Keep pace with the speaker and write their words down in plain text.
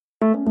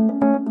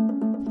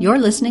You're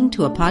listening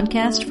to a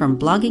podcast from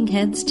Blogging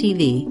Heads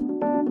TV.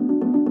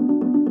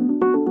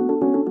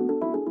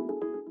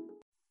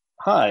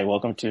 Hi,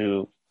 welcome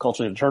to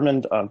Culturally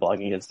Determined on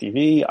Blogging Heads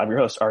TV. I'm your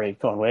host, Aryeh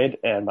Cohen-Wade,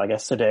 and my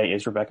guest today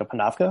is Rebecca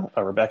Panovka.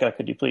 Rebecca,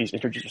 could you please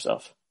introduce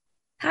yourself?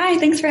 Hi,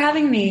 thanks for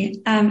having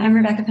me. I'm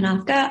Rebecca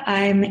Panovka.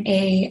 I'm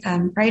a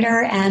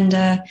writer and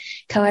a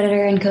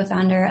co-editor and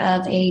co-founder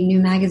of a new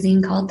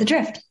magazine called The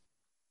Drift.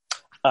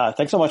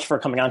 Thanks so much for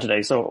coming on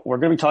today. So we're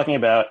going to be talking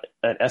about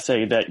an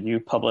essay that you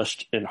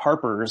published in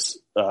Harper's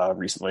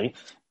recently,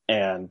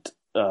 and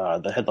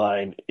the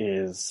headline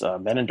is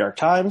Men in Dark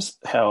Times,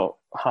 How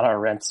Hannah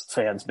Arendt's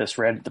Fans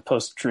Misread the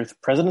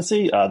Post-Truth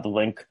Presidency. The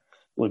link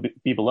will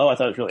be below. I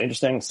thought it was really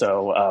interesting,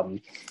 so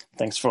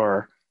thanks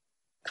for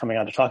coming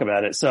on to talk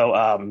about it.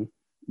 So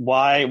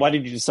why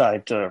did you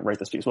decide to write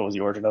this piece? What was the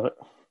origin of it?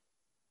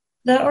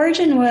 The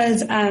origin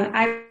was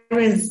I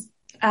was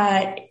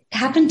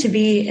happened to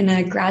be in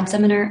a grad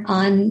seminar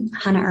on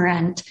Hannah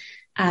Arendt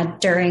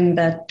during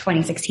the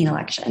 2016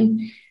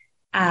 election.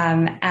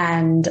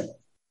 And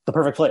the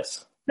perfect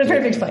place. The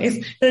perfect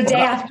place. The day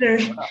after,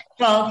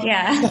 well,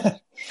 yeah,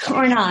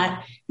 or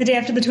not. The day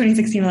after the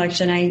 2016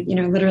 election, I,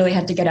 literally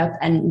had to get up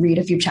and read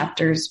a few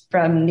chapters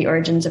from The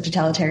Origins of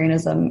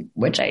Totalitarianism,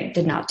 which I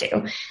did not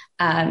do.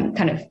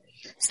 Kind of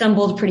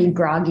stumbled pretty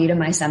groggy to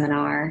my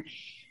seminar.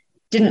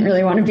 Didn't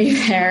really want to be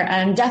there,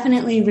 and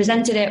definitely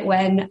resented it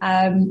when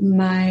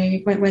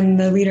when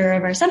the leader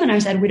of our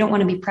seminar said, we don't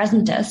want to be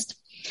presentist,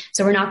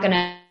 so we're not going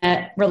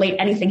to relate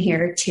anything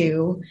here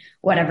to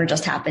whatever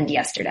just happened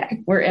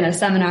yesterday. We're in a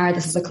seminar.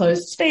 This is a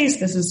closed space.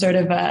 This is sort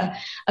of a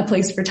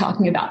place for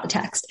talking about the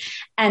text.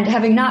 And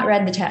having not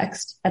read the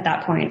text at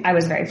that point, I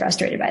was very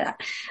frustrated by that.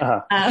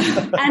 Uh-huh.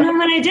 And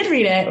when I did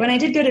read it, when I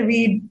did go to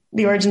read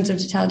The Origins of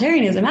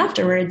Totalitarianism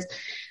afterwards,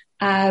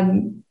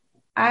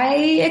 I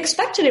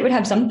expected it would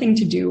have something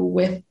to do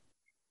with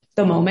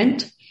the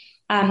moment.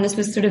 This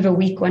was sort of a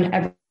week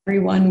when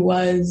everyone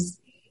was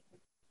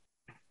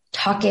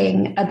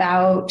talking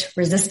about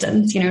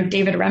resistance.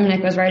 David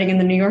Remnick was writing in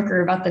the New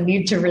Yorker about the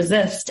need to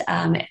resist.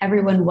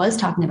 Everyone was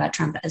talking about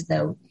Trump as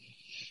though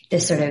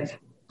this sort of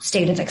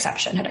state of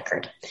exception had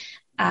occurred.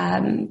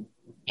 I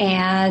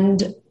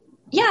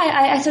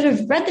sort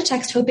of read the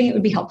text hoping it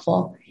would be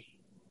helpful,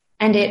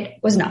 and it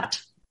was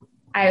not.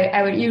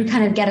 You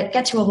kind of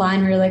get to a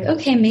line where you're like,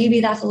 okay, maybe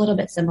that's a little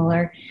bit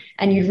similar.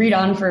 And you'd read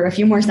on for a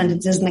few more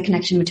sentences and the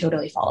connection would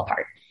totally fall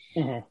apart.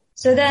 Mm-hmm.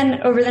 So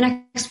then over the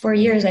next 4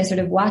 years, I sort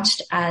of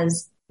watched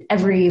as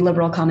every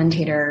liberal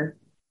commentator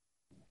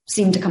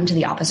seemed to come to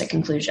the opposite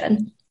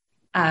conclusion.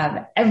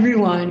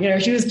 Everyone,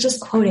 she was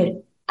just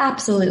quoted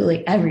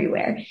absolutely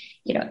everywhere.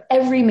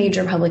 Every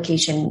major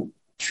publication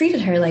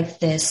treated her like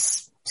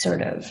this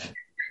sort of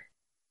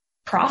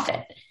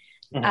prophet.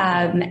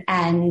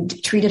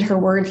 And treated her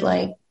words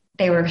like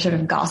they were sort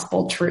of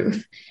gospel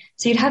truth.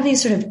 So you'd have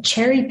these sort of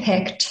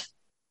cherry-picked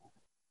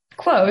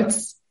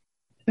quotes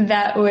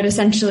that would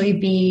essentially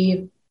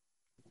be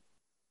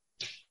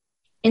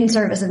in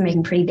service of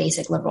making pretty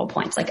basic liberal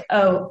points, like,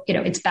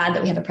 it's bad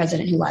that we have a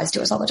president who lies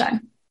to us all the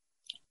time,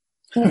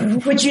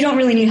 which you don't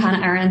really need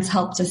Hannah Arendt's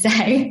help to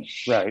say.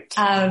 Right.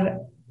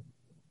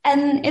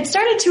 And it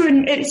started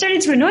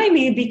to annoy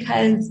me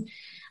because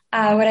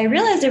what I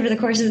realized over the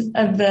course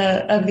of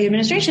the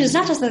administration is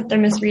not just that they're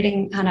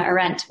misreading Hannah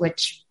Arendt,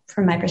 which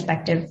from my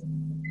perspective,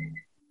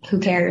 who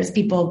cares?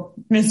 People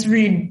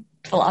misread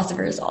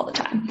philosophers all the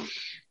time.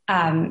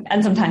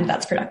 And sometimes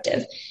that's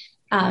productive.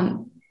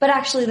 But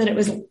actually that it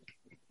was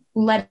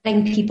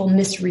letting people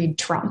misread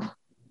Trump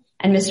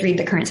and misread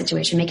the current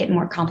situation, make it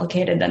more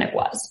complicated than it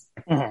was.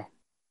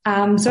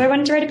 Mm-hmm. So I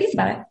wanted to write a piece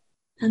about it.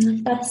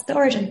 And that's the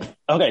origin.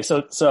 Okay.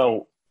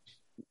 So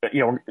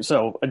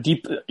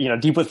deep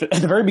with at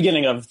the very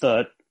beginning of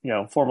the,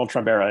 formal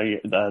Trump era,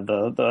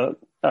 the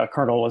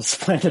kernel was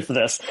planted for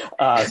this.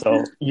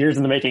 So years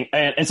in the making.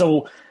 And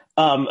so,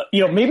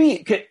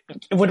 maybe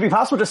would it be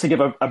possible just to give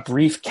a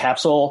brief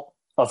capsule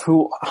of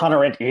who Hannah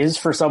Arendt is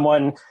for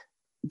someone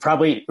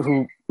probably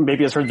who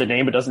maybe has heard the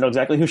name but doesn't know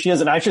exactly who she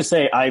is? And I should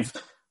say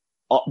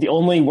the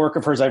only work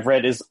of hers I've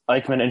read is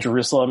Eichmann in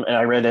Jerusalem, and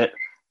I read it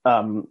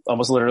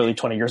almost literally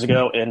 20 years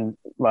ago in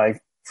my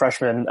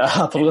freshman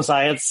political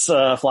science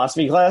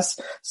philosophy class.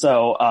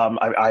 So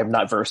I'm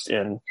not versed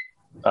in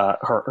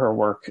her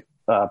work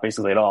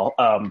basically at all.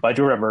 But I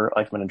do remember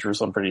Eichmann in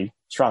Jerusalem pretty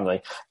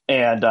strongly.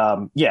 And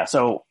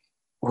so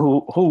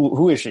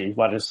who is she?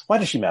 Why does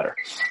she matter?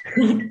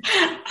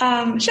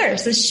 Sure.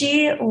 So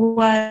she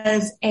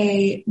was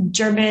a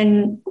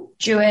German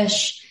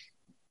Jewish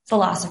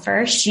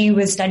philosopher. She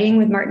was studying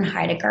with Martin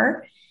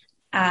Heidegger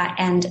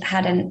and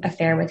had an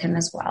affair with him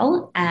as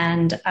well.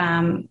 And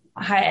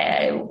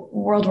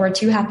World War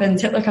II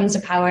happens, Hitler comes to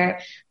power,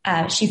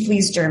 she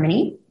flees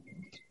Germany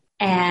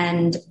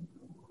and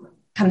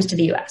comes to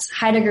the US.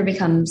 Heidegger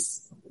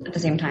becomes, at the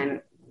same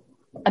time,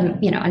 a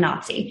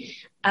Nazi.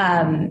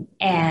 And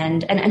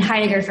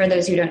Heidegger, for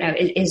those who don't know,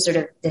 is sort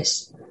of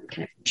this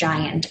kind of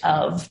giant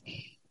of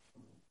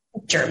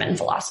German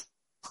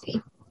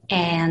philosophy.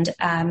 And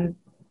Hannah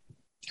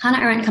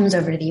Arendt comes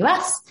over to the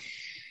US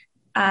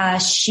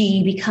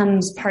She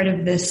becomes part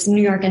of this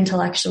New York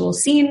intellectual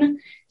scene.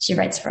 She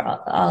writes for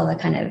all the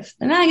kind of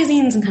the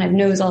magazines and kind of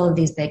knows all of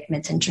these big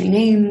mid-century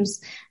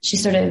names. She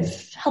sort of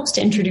helps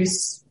to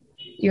introduce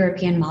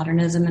European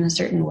modernism in a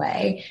certain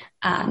way.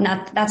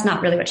 That's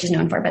not really what she's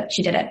known for, but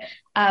she did it.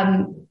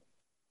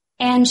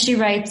 And she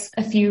writes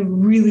a few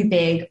really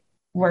big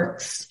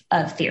works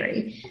of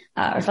theory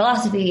or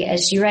philosophy.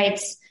 As she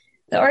writes,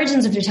 The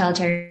Origins of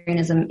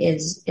Totalitarianism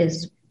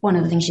is one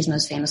of the things she's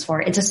most famous for.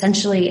 It's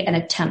essentially an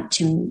attempt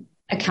to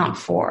account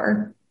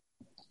for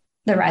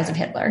the rise of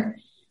Hitler.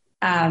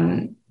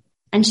 And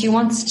she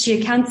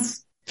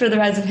accounts for the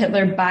rise of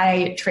Hitler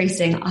by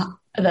tracing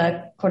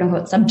the quote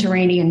unquote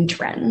subterranean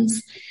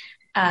trends.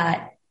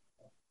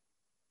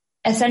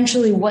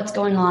 Essentially what's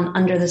going on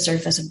under the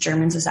surface of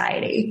German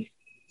society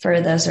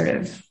for the sort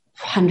of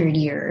 100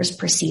 years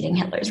preceding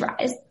Hitler's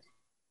rise.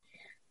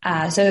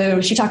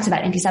 So she talks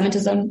about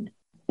anti-Semitism,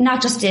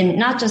 not just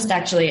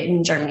actually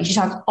in Germany. She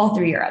talks all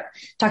through Europe,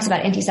 talks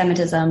about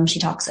anti-Semitism. She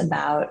talks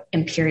about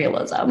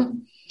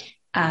imperialism,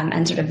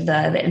 and sort of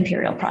the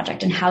imperial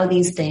project and how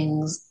these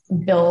things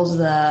build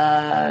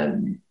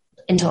the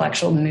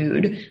intellectual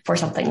mood for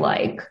something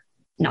like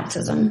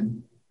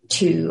Nazism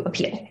to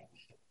appeal.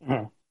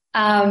 Mm-hmm.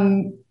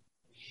 And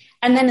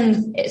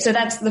then, so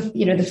that's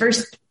the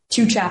first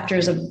two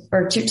chapters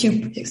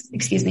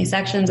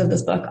sections of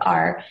this book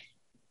are,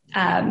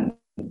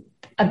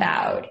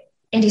 about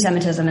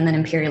anti-Semitism and then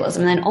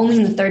imperialism. And then only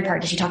in the third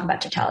part does she talk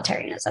about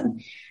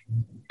totalitarianism.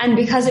 And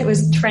because it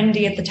was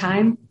trendy at the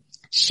time,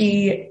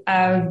 she,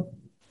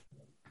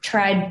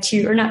 tried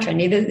to, or not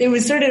trendy, it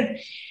was sort of,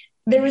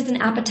 there was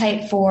an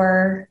appetite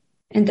for,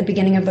 in the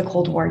beginning of the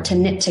Cold War, to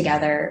knit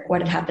together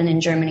what had happened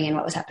in Germany and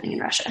what was happening in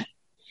Russia.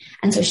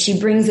 And so she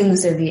brings in the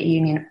Soviet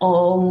Union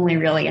only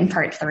really in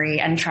part 3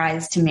 and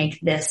tries to make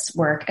this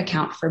work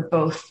account for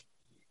both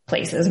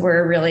places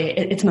where really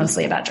it's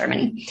mostly about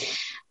Germany.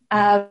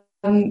 So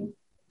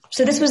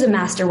this was a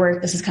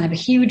masterwork. This is kind of a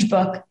huge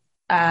book,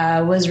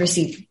 was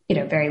received,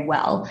 very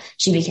well.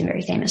 She became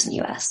very famous in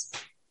the US.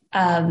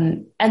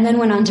 And then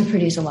went on to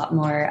produce a lot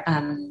more,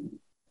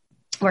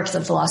 works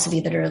of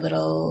philosophy that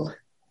are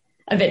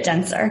a bit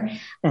denser.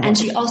 Mm-hmm. And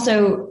she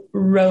also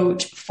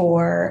wrote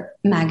for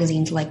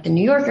magazines like The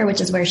New Yorker,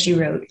 which is where she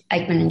wrote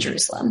Eichmann in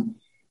Jerusalem.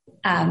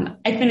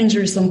 Eichmann in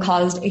Jerusalem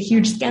caused a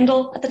huge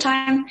scandal at the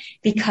time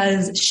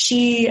because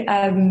the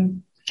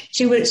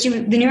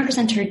New Yorker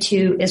sent her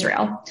to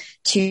Israel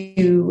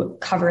to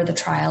cover the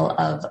trial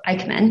of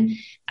Eichmann,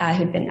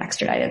 who'd been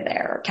extradited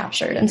there or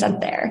captured and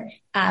sent there.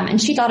 And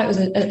she thought it was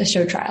a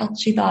show trial.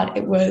 She thought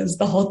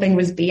the whole thing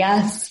was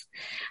BS,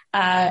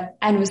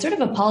 and was sort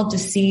of appalled to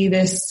see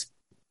this,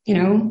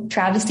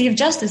 travesty of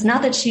justice.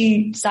 Not that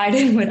she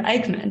sided with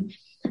Eichmann,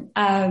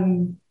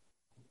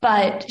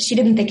 but she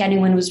didn't think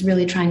anyone was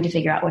really trying to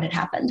figure out what had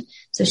happened.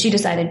 So she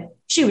decided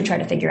she would try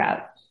to figure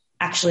out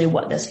actually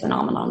what this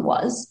phenomenon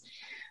was.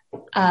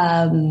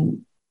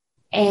 And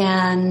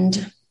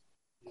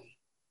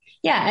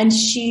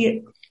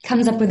she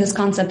comes up with this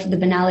concept of the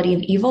banality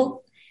of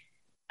evil.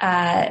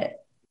 The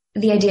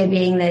idea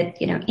being that,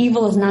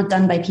 evil is not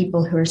done by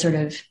people who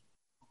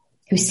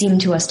seem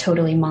to us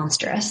totally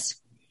monstrous.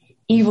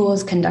 Evil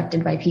is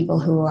conducted by people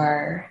who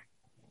are,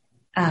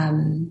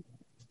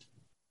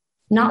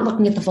 not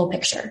looking at the full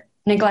picture,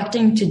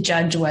 neglecting to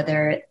judge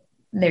whether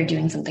they're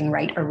doing something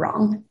right or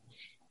wrong,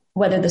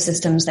 whether the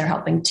systems they're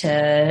helping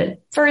to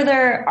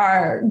further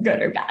are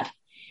good or bad.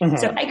 Mm-hmm.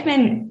 So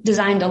Eichmann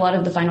designed a lot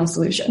of the final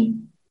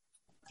solution.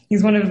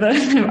 He's one of the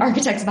kind of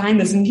architects behind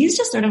this, and he's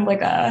just sort of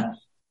like a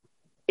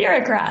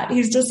bureaucrat.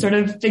 He's just sort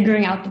of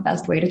figuring out the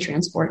best way to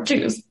transport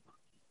Jews.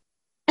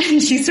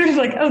 And she's sort of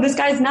like, oh, this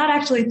guy's not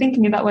actually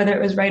thinking about whether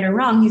it was right or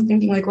wrong. He's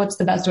thinking like, what's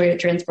the best way to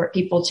transport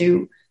people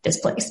to this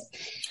place?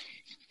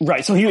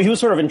 Right. So he was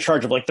sort of in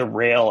charge of like the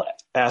rail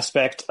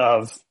aspect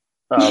of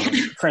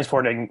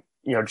transporting,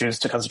 Jews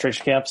to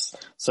concentration camps.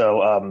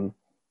 So,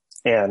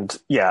 and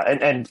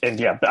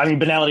I mean,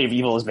 banality of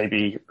evil is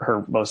maybe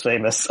her most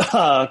famous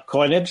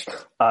coinage,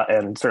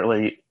 and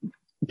certainly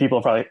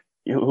people probably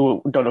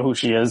who don't know who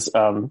she is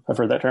have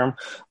heard that term.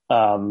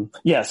 But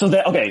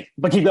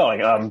keep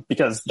going,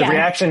 because the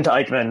reaction to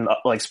Eichmann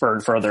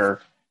spurred further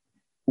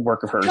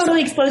work of hers.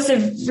 Totally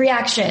explosive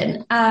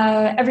reaction.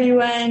 Not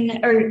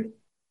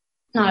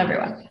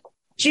everyone.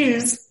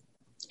 Jews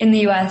in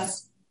the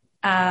US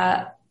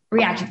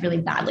reacted really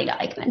badly to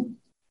Eichmann.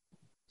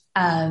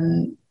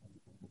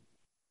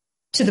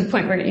 To the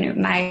point where,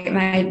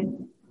 my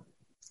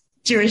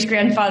Jewish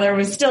grandfather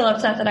was still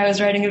upset that I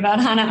was writing about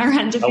Hannah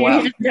Arendt a few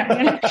years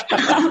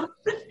ago.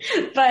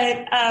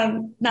 But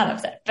not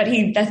upset, but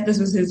this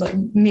was his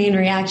main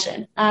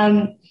reaction.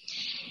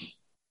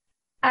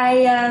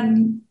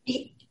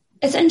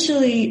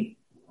 Essentially,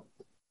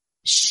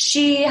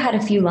 she had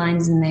a few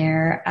lines in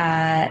there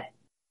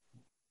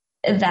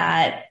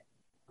that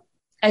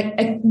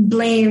I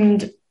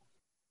blamed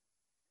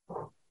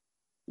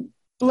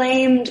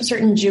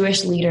certain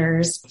Jewish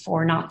leaders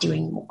for not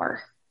doing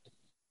more,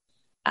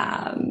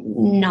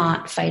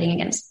 not fighting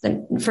against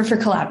for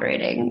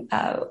collaborating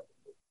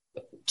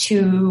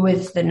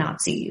with the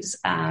Nazis.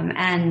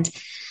 And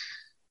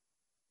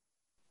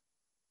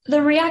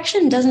the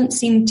reaction doesn't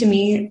seem to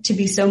me to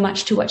be so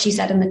much to what she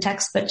said in the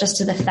text, but just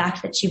to the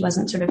fact that she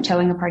wasn't sort of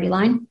towing a party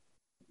line.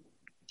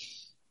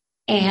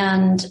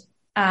 And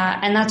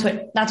that's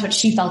what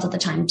she felt at the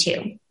time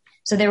too.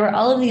 So there were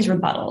all of these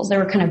rebuttals. There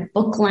were kind of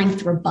book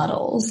length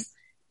rebuttals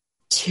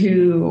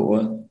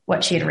to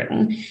what she had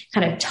written,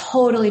 kind of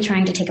totally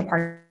trying to take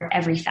apart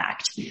every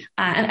fact.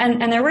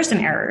 And there were some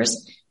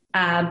errors,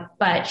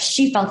 but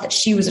she felt that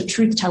she was a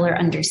truth teller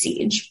under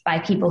siege by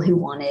people who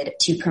wanted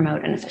to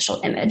promote an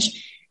official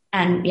image.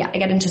 And yeah, I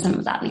get into some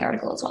of that in the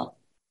article as well.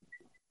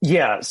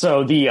 Yeah.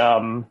 So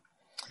correct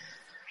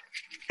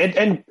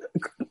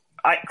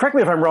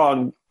me if I'm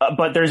wrong,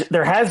 but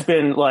there has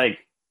been like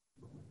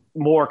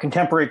more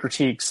contemporary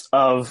critiques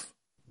of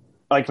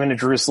Eichmann in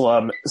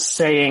Jerusalem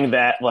saying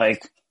that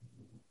like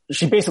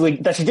she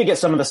did get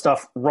some of the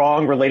stuff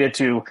wrong related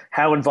to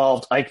how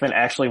involved Eichmann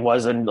actually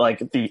was in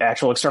like the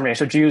actual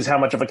extermination of Jews, how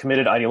much of a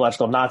committed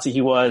ideological Nazi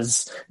he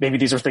was. Maybe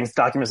these are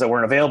documents that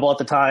weren't available at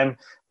the time.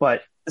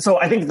 But so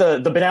I think the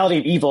banality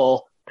of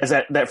evil is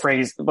that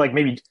phrase, like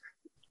maybe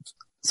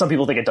some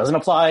people think it doesn't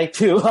apply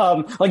to,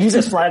 like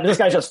this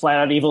guy's just flat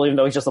out evil, even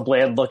though he's just a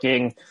bland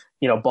looking,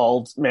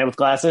 bald man with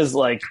glasses.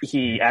 Like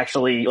he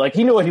actually, like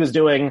he knew what he was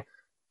doing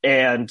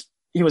and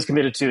he was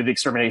committed to the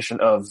extermination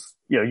of,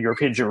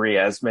 European Jewry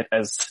as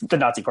the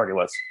Nazi party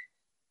was.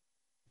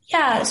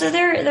 Yeah. So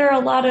there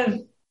are a lot of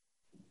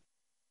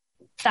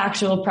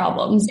factual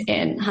problems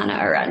in Hannah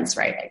Arendt's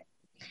writing,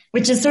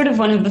 which is sort of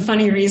one of the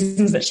funny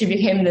reasons that she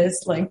became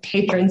this like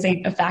patron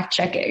saint of fact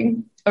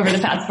checking over the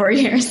past 4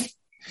 years.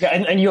 Yeah,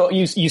 and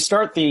you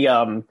start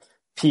the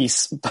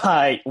piece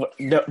by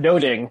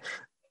noting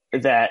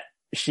that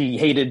she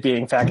hated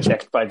being fact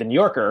checked by the New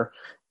Yorker.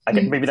 I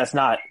think maybe that's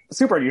not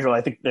super unusual. I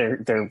think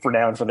they're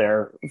renowned for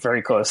their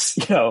very close,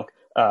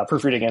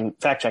 proofreading and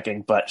fact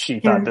checking. But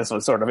she thought this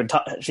was sort of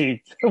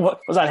she was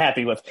not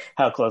happy with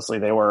how closely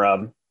they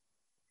were,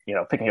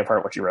 picking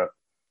apart what she wrote.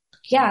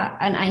 Yeah,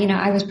 and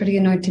I was pretty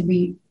annoyed to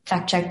be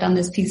fact checked on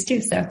this piece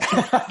too. So.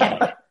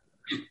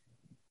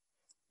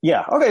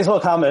 Yeah. Okay. So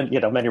a comment,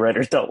 many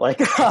writers don't like,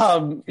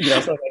 so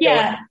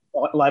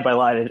line by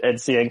line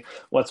and seeing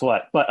what's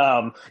what. But,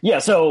 I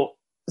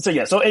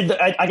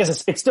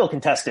guess it's still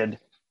contested,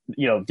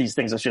 these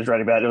things that she was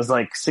writing about. It was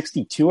like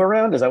 62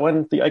 around. Is that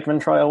when the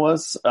Eichmann trial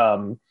was?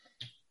 I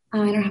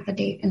don't have the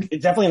date.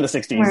 It's definitely in the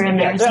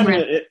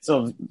 60s.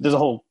 So there's a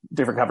whole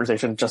different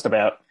conversation just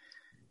about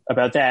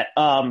that.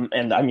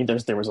 And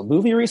there was a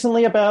movie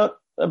recently about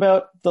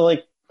the,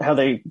 how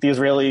the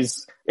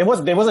Israelis, it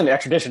wasn't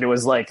extradition. It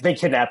was like they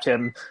kidnapped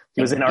him.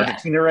 He was in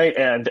Argentina, right?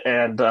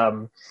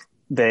 And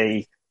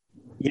they,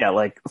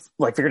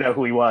 figured out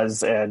who he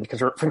was and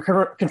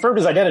confirmed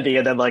his identity,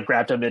 and then like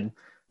grabbed him and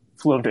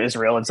flew him to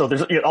Israel. And so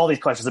there's all these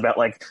questions about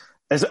like,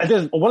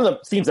 one of the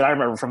themes that I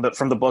remember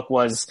from the book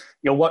was,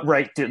 what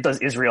right does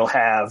Israel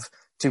have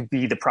to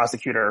be the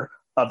prosecutor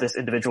of this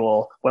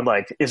individual when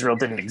like Israel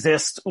didn't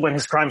exist when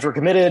his crimes were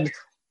committed?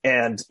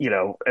 And,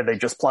 and they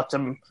just plucked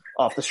him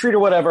off the street or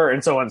whatever,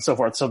 and so on and so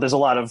forth. So there's a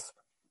lot of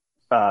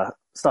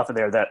stuff in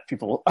there that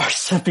people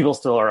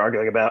still are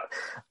arguing about.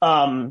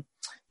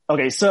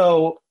 Okay,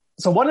 so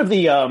one of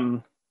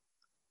the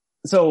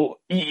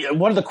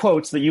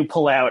quotes that you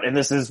pull out, and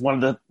this is one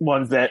of the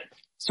ones that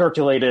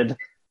circulated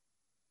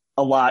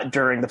a lot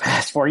during the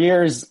past 4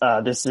 years.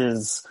 This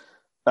is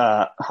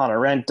Hannah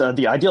Arendt.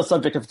 The ideal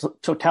subject of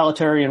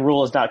totalitarian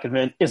rule is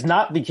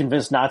not the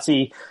convinced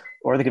Nazi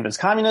or the convinced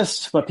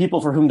communist, but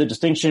people for whom the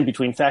distinction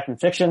between fact and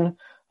fiction,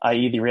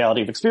 i.e. the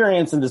reality of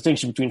experience, and the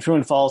distinction between true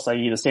and false,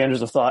 i.e. the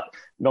standards of thought,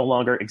 no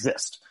longer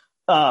exist.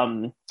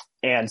 And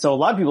so a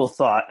lot of people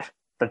thought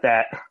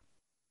that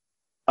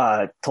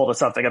told us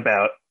something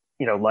about,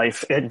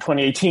 life in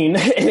 2018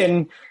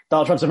 in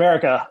Donald Trump's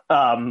America.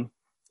 Do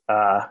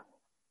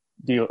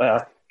you,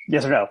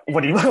 yes or no?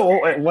 What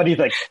do you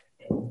think?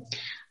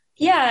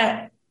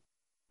 Yeah.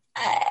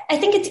 I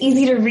think it's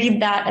easy to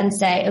read that and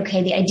say,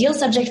 okay, the ideal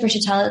subject for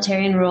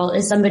totalitarian rule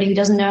is somebody who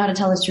doesn't know how to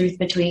tell the truth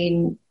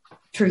between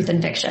truth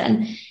and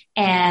fiction.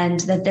 And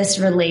that this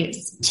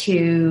relates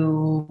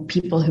to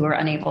people who are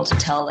unable to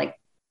tell like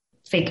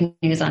fake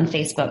news on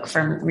Facebook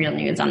from real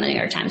news on the New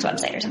York Times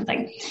website or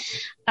something.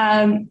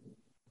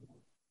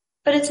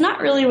 But it's not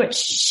really what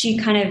she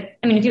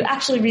if you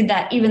actually read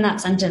even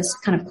that sentence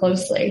kind of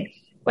closely,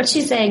 what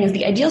she's saying is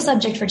the ideal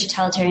subject for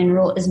totalitarian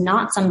rule is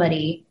not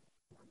somebody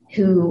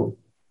who,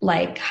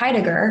 like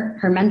Heidegger,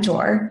 her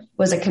mentor,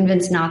 was a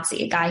convinced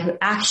Nazi, a guy who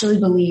actually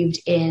believed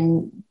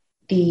in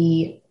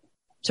the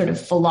sort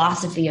of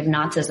philosophy of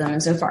Nazism,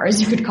 insofar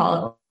as you could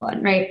call it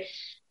one, right?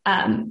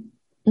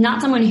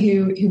 Not someone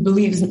who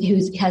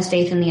has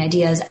faith in the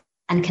ideas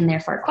and can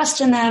therefore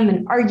question them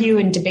and argue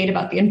and debate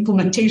about the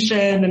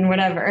implementation and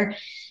whatever,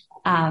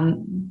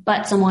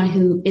 but someone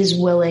who is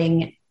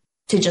willing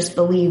to just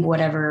believe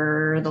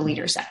whatever the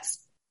leader says.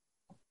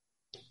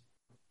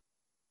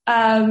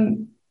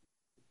 And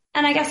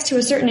I guess to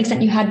a certain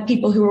extent, you had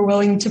people who were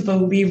willing to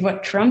believe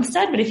what Trump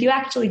said. But if you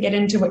actually get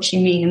into what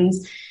she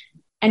means,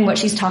 and what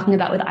she's talking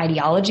about with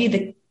ideology,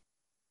 the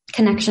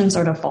connection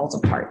sort of falls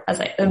apart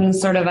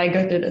I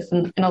go through this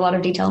in a lot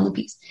of detail in the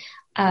piece.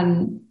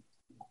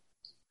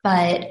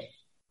 But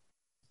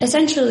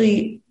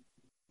essentially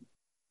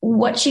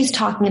what she's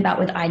talking about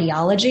with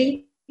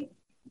ideology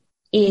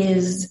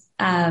is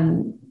a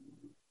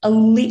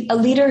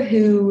leader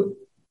who,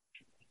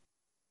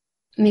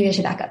 maybe I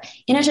should back up.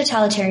 In a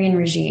totalitarian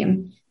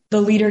regime,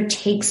 the leader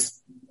takes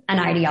an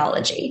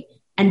ideology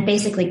and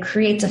basically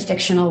creates a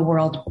fictional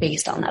world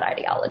based on that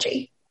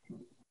ideology.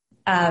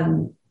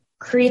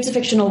 Creates a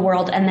fictional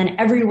world, and then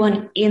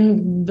everyone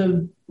in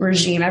the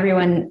regime,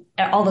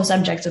 all the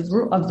subjects of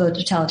the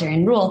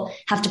totalitarian rule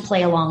have to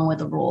play along with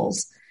the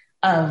rules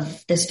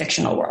of this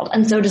fictional world.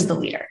 And so does the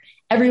leader.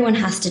 Everyone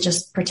has to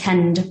just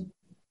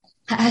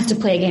has to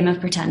play a game of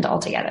pretend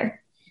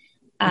altogether.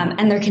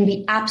 And there can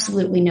be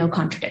absolutely no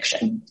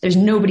contradiction. There's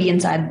nobody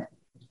inside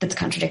that's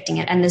contradicting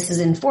it. And this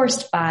is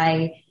enforced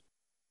by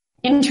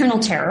internal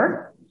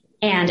terror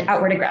and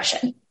outward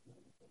aggression.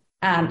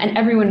 And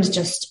everyone is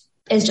just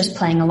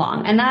playing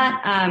along. And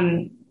that,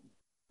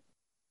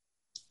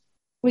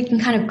 we can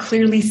kind of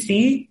clearly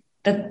see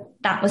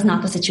that was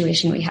not the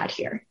situation we had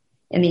here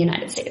in the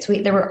United States.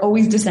 There were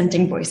always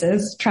dissenting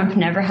voices. Trump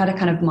never had a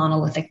kind of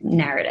monolithic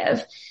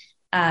narrative.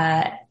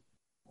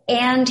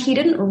 And he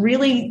didn't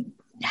really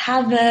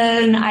have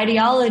an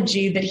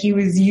ideology that he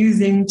was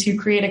using to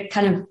create a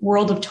kind of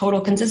world of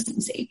total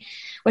consistency.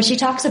 What she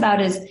talks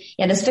about is,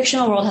 this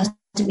fictional world has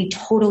to be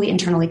totally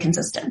internally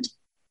consistent.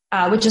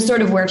 Which is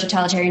sort of where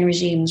totalitarian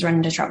regimes run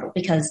into trouble,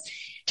 because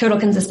total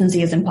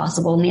consistency is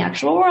impossible in the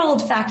actual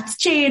world. Facts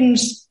change,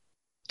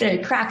 the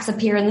cracks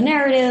appear in the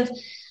narrative.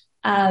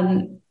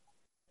 And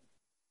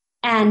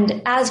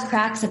as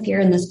cracks appear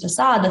in this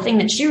facade, the thing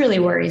that she really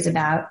worries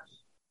about,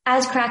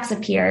 as cracks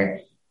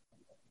appear,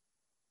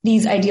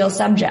 these ideal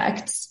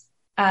subjects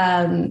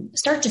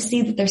start to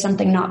see that there's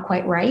something not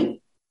quite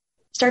right,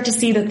 start to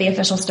see that the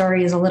official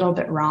story is a little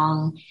bit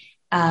wrong.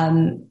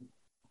 And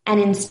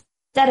instead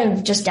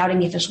of just doubting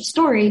the official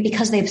story,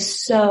 because they've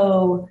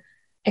so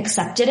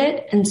accepted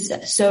it and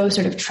so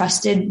sort of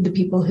trusted the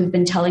people who've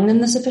been telling them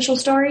this official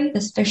story,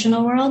 this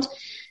fictional world,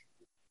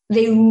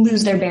 they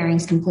lose their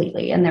bearings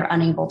completely and they're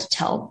unable to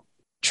tell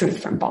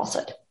truth from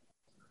falsehood.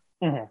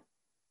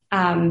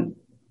 Mm-hmm.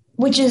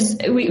 Which is,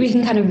 we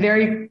can kind of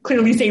very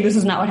clearly say this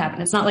is not what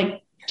happened. It's not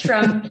like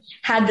Trump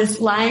had this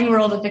lying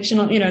world of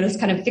fictional, this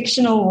kind of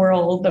fictional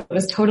world that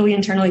was totally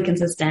internally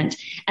consistent,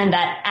 and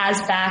that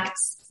as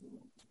facts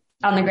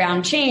on the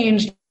ground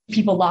changed,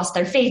 people lost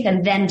their faith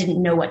and then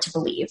didn't know what to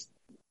believe.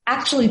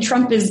 Actually,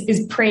 Trump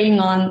is preying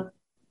on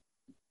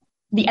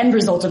the end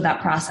result of that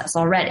process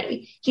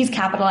already. He's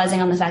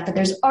capitalizing on the fact that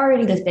there's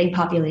already this big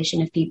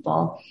population of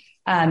people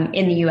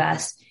in the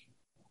U.S.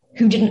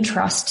 who didn't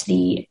trust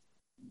the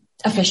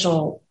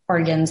official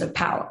organs of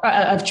power,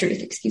 of truth,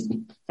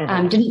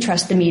 mm-hmm. Didn't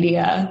trust the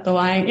media, the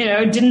lying,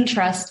 didn't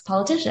trust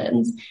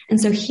politicians. And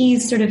so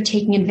he's sort of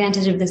taking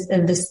advantage of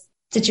this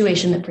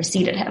situation that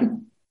preceded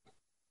him.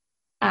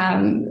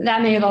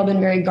 That may have all been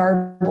very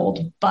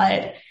garbled,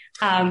 but,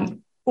 yes,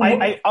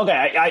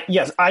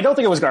 I don't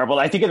think it was garbled.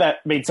 I think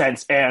that made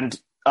sense. And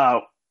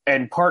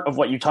part of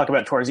what you talk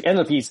about towards the end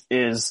of the piece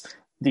is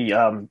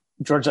the,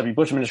 George W.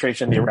 Bush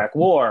administration, the Iraq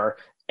War,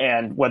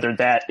 and whether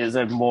that is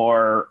a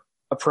more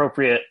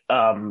appropriate,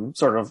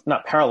 sort of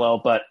not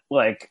parallel, but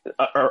like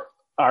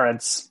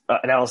Arendt's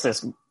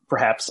analysis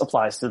perhaps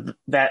applies to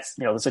that,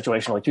 the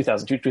situation like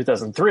 2002,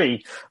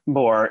 2003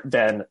 more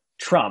than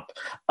Trump.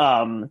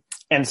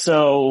 And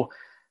so,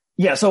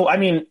 so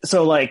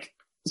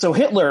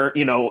Hitler,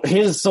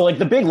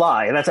 the big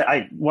lie, and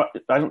I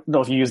don't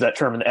know if you use that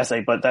term in the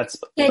essay, but that's,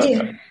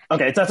 okay.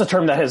 That's a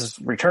term that has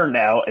returned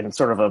now in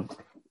sort of a,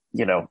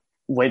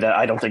 way that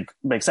I don't think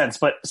makes sense.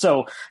 But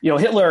so,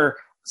 Hitler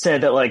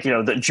said that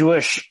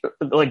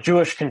the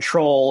Jewish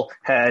control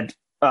had,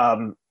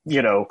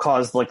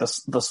 caused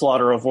the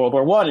slaughter of World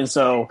War I. And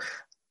so,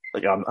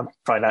 I'm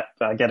probably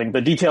not getting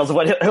the details of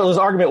what Hitler's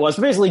argument was,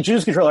 but basically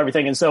Jews control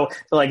everything. And so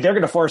they're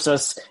going to force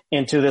us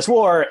into this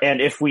war.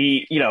 And if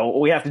we,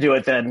 we have to do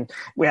it, then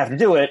we have to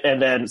do it.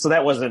 And then, so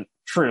that wasn't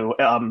true.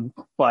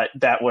 But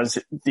that was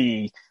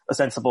a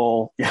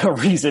sensible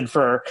reason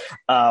for,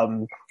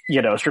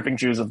 stripping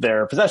Jews of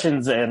their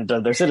possessions and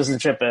their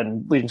citizenship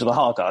and leading to the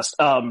Holocaust.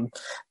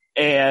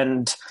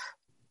 And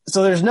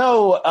so there's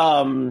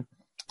no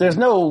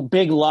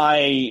big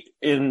lie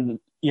in,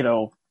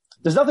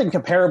 there's nothing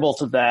comparable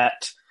to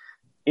that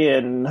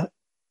in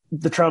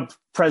the Trump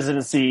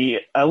presidency,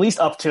 at least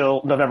up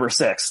till November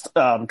 6th,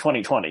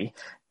 2020.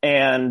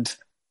 And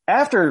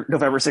after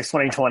November 6th,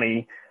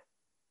 2020,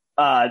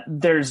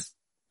 there's,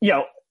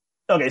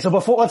 okay, so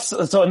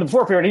in the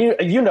before period,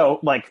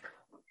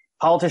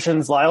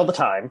 politicians lie all the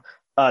time.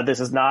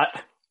 This is not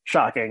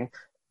shocking.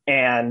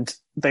 And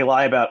they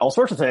lie about all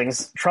sorts of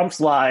things.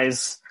 Trump's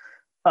lies,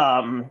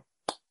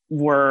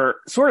 were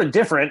sort of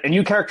different, and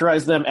you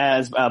characterize them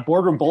as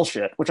boardroom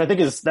bullshit, which I think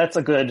that's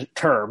a good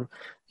term.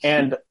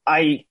 And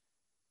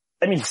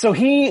so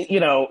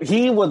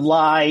he would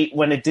lie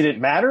when it didn't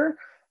matter.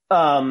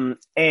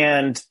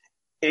 And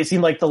it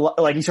seemed like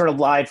he sort of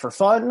lied for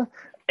fun,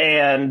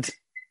 and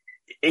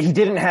he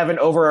didn't have an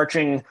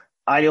overarching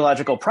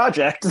ideological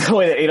project the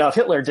way that Adolf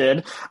Hitler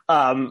did.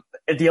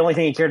 The only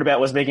thing he cared about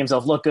was making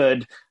himself look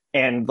good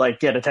and like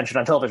get attention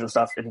on television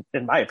stuff,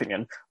 in my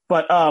opinion.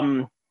 But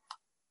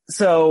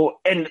so,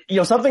 and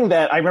something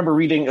that I remember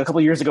reading a couple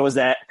of years ago is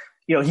that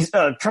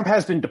Trump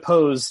has been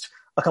deposed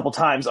a couple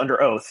times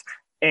under oath,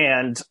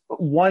 and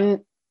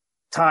one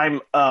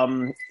time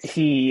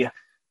he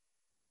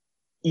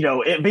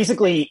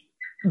basically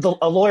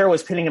a lawyer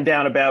was pinning him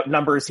down about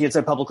numbers he had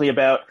said publicly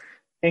about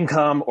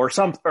income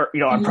on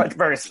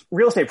various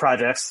real estate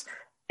projects,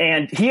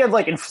 and he had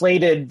like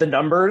inflated the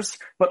numbers,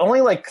 but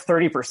only like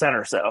 30%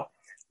 or so.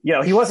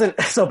 He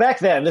wasn't, so back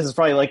then, this is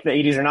probably like the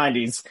 80s or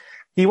 90s,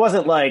 he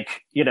wasn't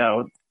like,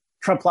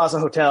 Trump Plaza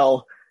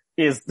Hotel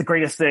is the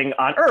greatest thing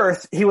on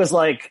earth. He was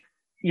like,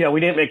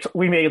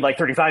 we made like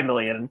 35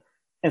 million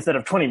instead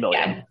of 20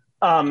 million.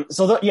 Yeah.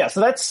 So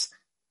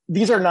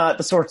these are not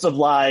the sorts of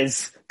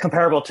lies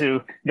comparable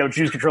to,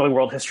 Jews controlling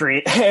world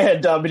history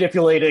and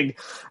manipulating,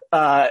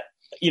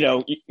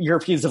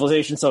 European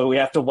civilization. So we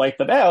have to wipe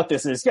them out.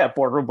 This is,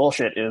 boardroom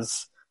bullshit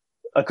is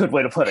a good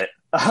way to put it.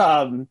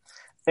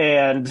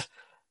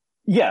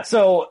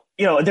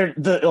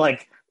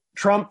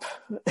 Trump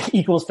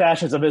equals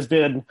fascism has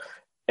been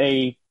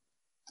a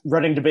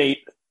running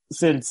debate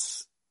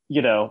since,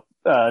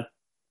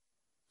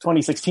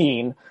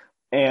 2016.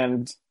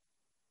 And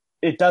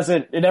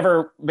it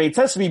never made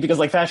sense to me because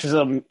like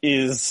fascism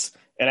is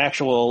an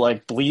actual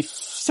like belief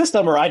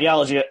system or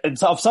ideology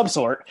of some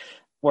sort.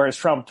 Whereas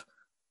Trump,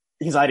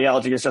 his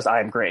ideology is just,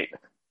 I am great.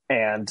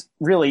 And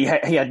really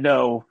he had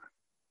no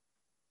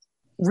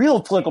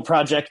real political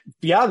project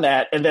beyond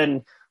that.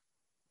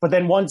 But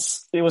then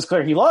once it was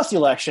clear he lost the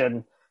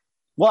election,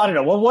 well, I don't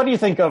know. Well, what do you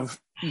think of,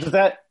 does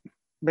that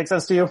make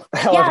sense to you?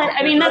 Yeah,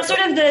 I mean, that's sort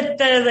of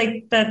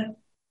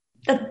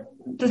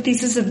the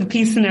thesis of the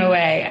piece in a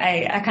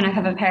way. I kind of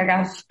have a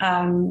paragraph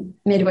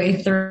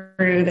midway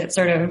through that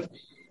sort of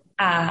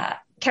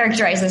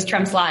characterizes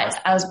Trump's lies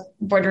as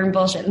boardroom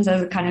bullshit, and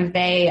says kind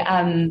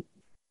of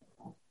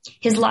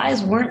his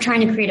lies weren't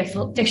trying to create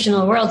a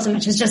fictional world so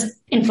much as just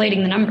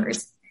inflating the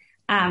numbers.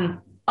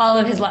 All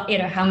of his,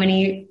 how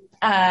many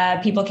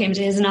people came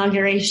to his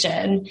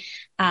inauguration,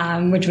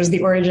 which was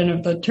the origin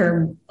of the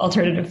term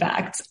alternative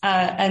facts,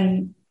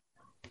 and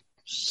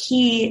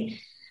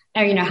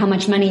how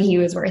much money he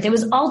was worth. It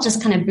was all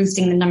just kind of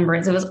boosting the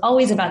numbers. It was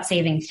always about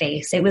saving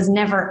face. It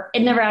never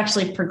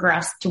actually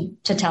progressed to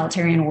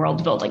totalitarian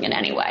world building in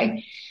any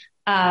way.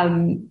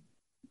 But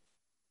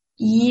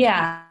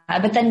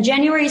then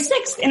January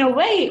 6th, in a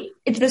way,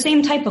 it's the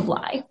same type of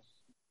lie.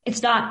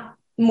 It's not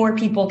more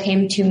people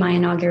came to my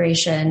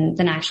inauguration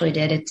than actually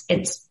did.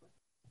 It's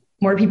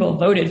more people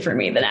voted for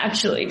me than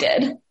actually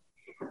did.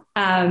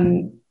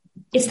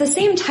 It's the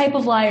same type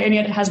of lie, and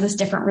yet it has this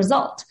different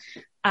result.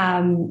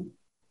 And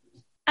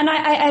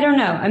I don't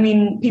know. I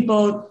mean,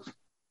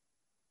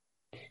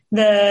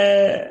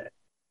 the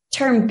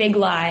term big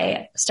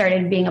lie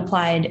started being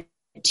applied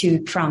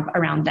to Trump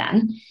around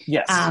then.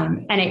 Yes.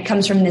 And it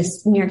comes from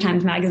this New York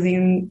Times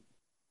Magazine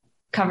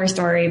cover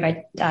story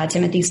by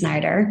Timothy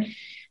Snyder.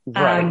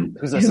 Right.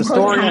 Who's a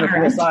historian, a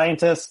political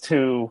scientist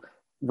who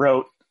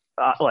wrote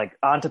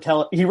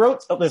he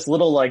wrote this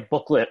little like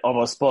booklet,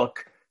 almost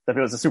book, that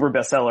it was a super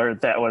bestseller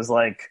that was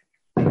like,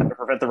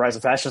 prevent the rise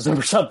of fascism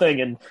or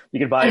something, and you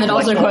could buy it. And it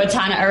also quotes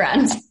Hannah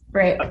Arendt,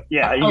 right?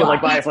 You could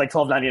like buy it for like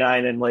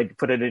 $12.99 and like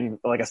put it in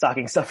like a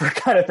stocking stuffer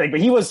kind of thing.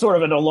 But he was sort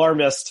of an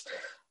alarmist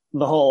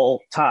the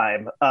whole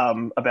time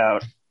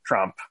about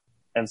Trump,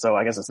 and so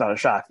I guess it's not a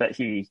shock that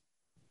he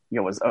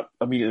was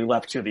immediately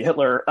leapt to the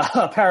Hitler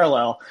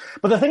parallel.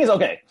 But the thing is,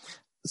 okay,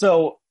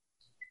 so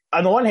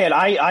on the one hand,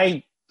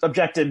 I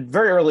objected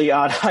very early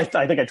on. I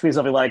think I tweeted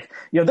something like,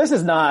 this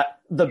is not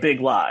the big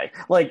lie.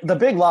 Like the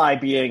big lie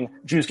being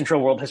Jews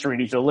control world history,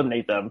 we need to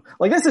eliminate them.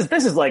 Like this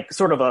is like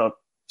sort of a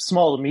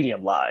small to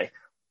medium lie.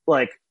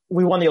 Like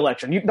we won the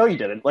election. No, you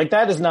didn't. Like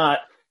that is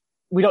not,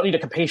 we don't need a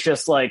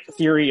capacious like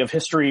theory of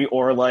history,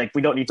 or like,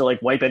 we don't need to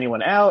like wipe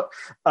anyone out.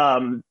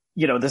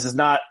 This is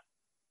not,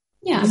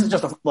 this is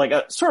just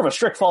a sort of a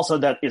strict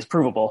falsehood that is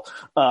provable.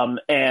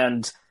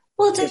 And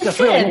it's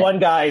just really one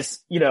guy's,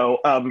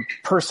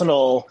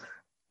 personal,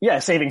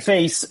 saving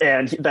face,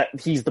 and that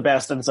he's the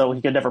best, and so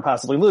he could never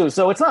possibly lose.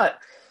 So it's not,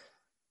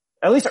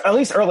 at least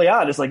early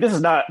on, it's like, this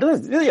is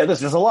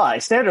just a lie.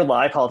 Standard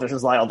lie.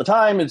 Politicians lie all the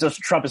time. It's just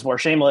Trump is more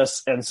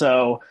shameless, and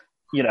so,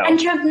 And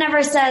Trump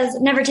never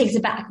takes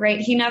it back,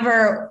 right? He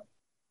never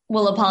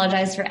will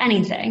apologize for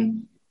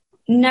anything.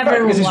 Never.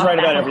 Right, because he's right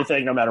about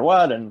everything, no matter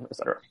what, and et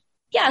cetera.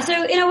 Yeah,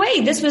 so in a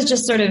way, this was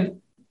just sort of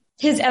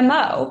his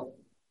MO.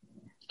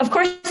 Of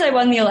course, I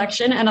won the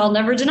election, and I'll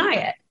never deny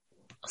it.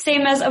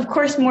 Same as, of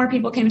course, more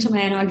people came to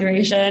my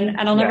inauguration,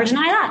 and I'll never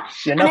deny that.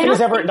 Yeah,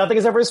 nothing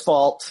is ever his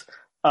fault.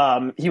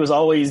 He was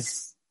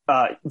always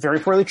very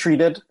poorly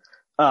treated.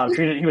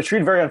 He was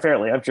treated very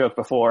unfairly. I've joked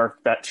before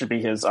that should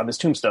be on his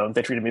tombstone.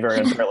 They treated me very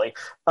unfairly.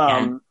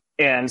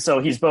 And so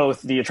he's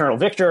both the eternal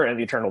victor and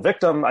the eternal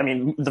victim. I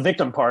mean, the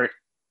victim part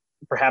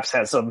perhaps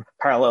has some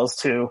parallels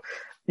to,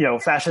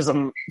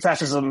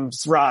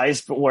 fascism's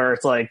rise, but where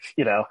it's like,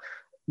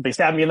 they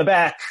stabbed me in the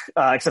back,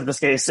 except in this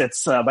case,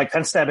 it's Mike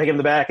Pence stabbing him in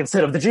the back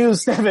instead of the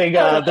Jews stabbing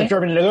the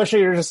German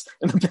negotiators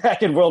in the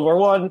back in World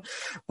War I.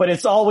 But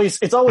it's always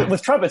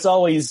with Trump, it's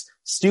always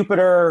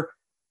stupider,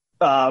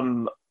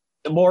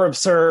 more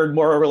absurd,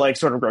 more like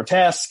sort of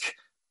grotesque,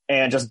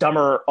 and just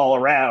dumber all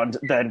around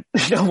than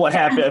what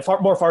happened,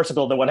 more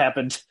farcical than what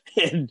happened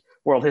in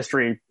world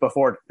history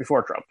before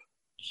Trump.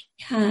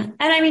 Yeah.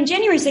 And I mean,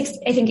 January 6th,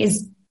 I think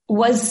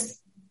was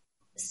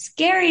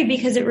scary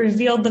because it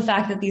revealed the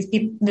fact that these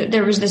people, that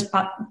there was this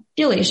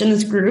population,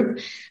 this group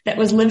that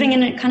was living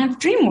in a kind of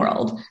dream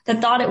world that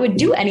thought it would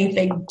do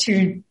anything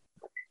to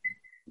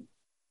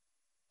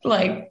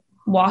like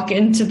walk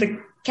into the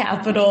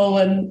Capitol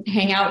and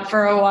hang out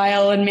for a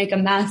while and make a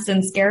mess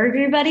and scare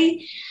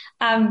everybody.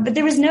 But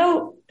there was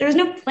no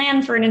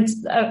plan for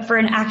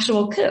an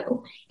actual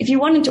coup. If you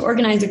wanted to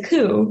organize a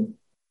coup,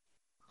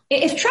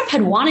 if Trump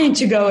had wanted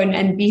to go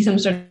and be some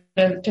sort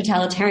of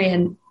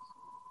totalitarian,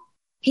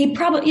 he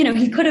probably,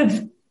 he could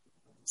have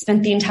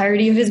spent the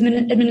entirety of his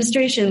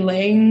administration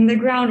laying the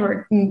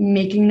groundwork,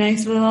 making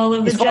nice with all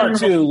of the generals.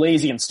 He's far too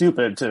lazy and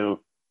stupid to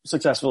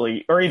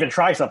successfully, or even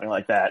try something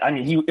like that. I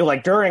mean, he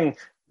during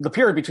the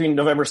period between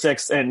November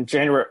 6th and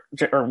January,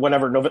 or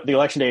whatever, the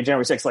election day of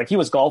January 6th, like he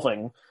was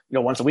golfing,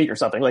 once a week or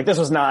something. Like this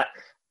was not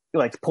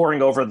like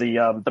poring over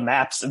the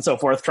maps and so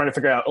forth, trying to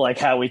figure out like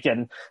how we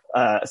can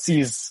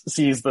seize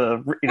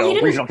the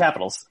regional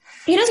capitals.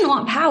 He doesn't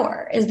want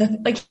power. He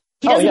doesn't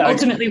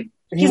ultimately.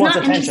 He wants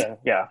attention.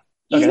 Yeah.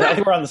 Okay. I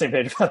think we're on the same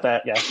page about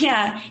that. Yeah.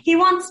 Yeah. He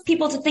wants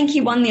people to think he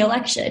won the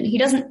election. He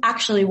doesn't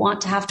actually want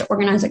to have to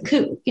organize a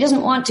coup. He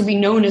doesn't want to be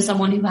known as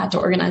someone who had to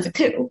organize a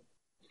coup.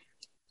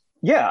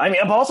 Yeah. I mean,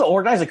 but also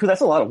organize a coup,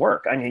 that's a lot of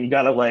work. I mean, you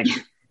gotta like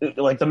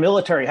the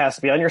military has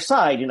to be on your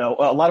side, a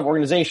lot of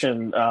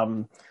organization,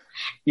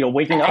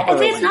 waking up. I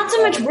think it's not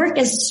so much work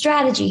as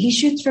strategy. He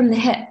shoots from the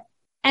hip.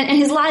 And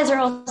his lies are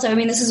also, I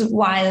mean, this is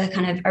why the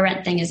kind of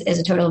Arendt thing is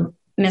a total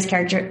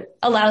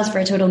allows for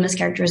a total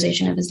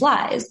mischaracterization of his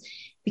lies,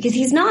 because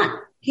he's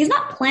not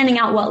planning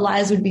out what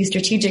lies would be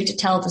strategic to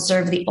tell to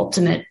serve the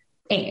ultimate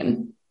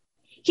aim.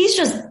 He's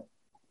just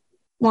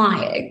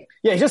lying.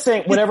 Yeah, he's just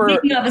saying whatever. He's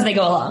making up as they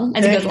go along.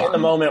 As he goes along. In the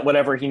moment,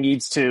 whatever he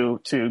needs to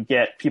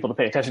get people to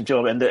pay attention to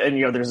him, and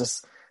there's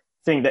this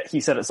thing that he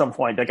said at some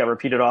point that got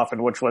repeated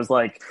often, which was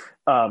like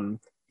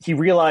he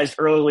realized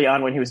early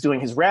on when he was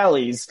doing his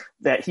rallies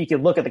that he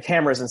could look at the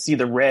cameras and see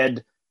the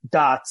red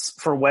dots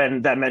for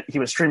when that meant he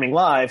was streaming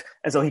live,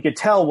 and so he could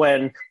tell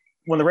when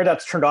the red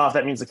dots turned off,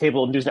 that means the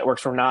cable news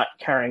networks were not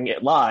carrying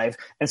it live,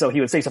 and so he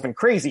would say something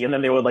crazy, and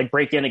then they would like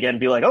break in again and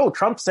be like, "Oh,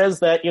 Trump says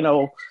that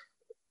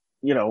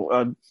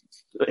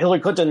Hillary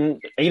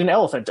Clinton ate an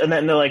elephant," and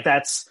then they're like,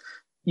 "That's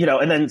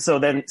and then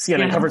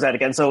CNN covers that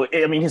again." So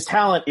I mean,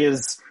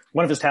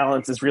 one of his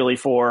talents is really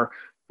for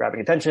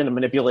grabbing attention and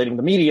manipulating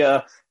the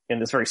media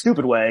in this very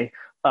stupid way.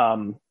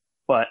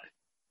 But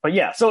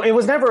yeah, so it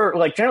was never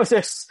like January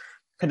 6th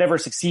could never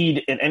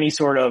succeed in any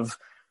sort of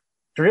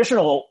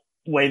traditional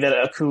way that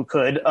a coup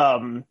could,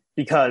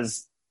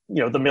 because,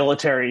 the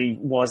military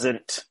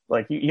wasn't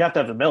like, you have to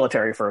have the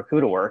military for a coup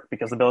to work,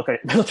 because the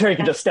military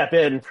can just step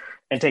in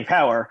and take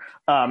power.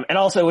 And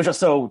also it was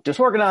just so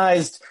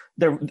disorganized.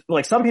 There,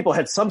 like some people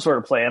had some sort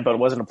of plan, but it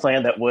wasn't a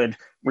plan that would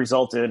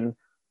result in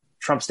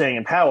Trump staying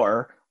in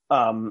power.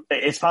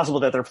 It's possible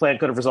that their plan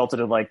could have resulted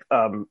in like,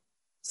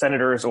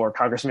 senators or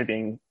congressmen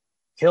being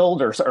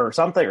killed or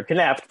something, or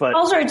kidnapped, but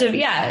all sorts of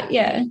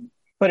yeah.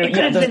 But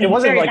it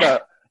wasn't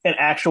like an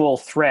actual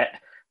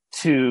threat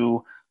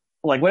to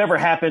like whatever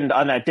happened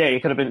on that day.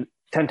 It could have been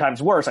 10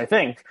 times worse, I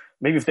think.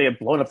 Maybe if they had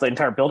blown up the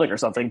entire building or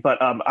something.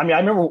 But I mean, I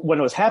remember when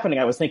it was happening,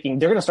 I was thinking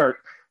they're going to start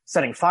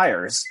setting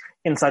fires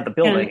inside the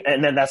building,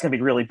 and then that's going to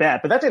be really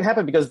bad. But that didn't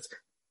happen because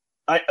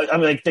I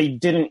mean, like they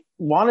didn't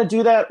want to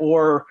do that,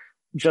 or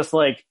just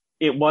like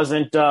it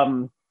wasn't.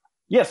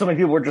 So many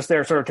people were just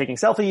there, sort of taking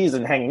selfies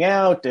and hanging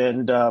out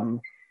and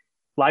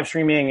live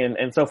streaming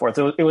and so forth.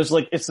 So it was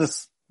like it's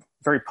this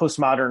very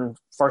postmodern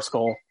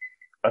farcical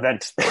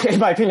event, in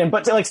my opinion,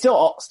 but like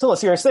still a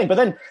serious thing. But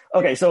then,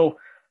 okay, so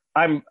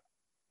I'm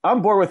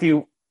on board with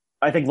you,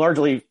 I think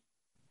largely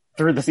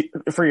for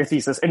your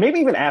thesis, and maybe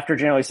even after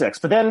January 6th.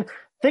 But then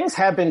things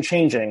have been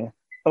changing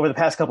over the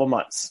past couple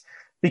months,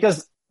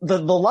 because the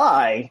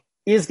lie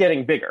is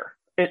getting bigger.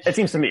 It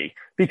seems to me,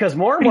 because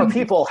more and more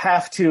people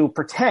have to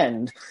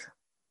pretend.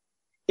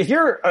 If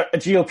you're a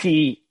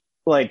GOP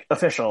like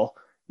official,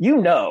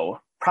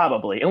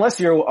 probably, unless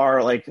you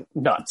are like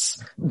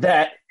nuts,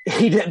 that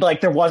he did,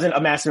 like there wasn't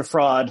a massive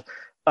fraud.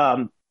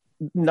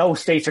 No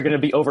states are going to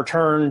be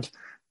overturned.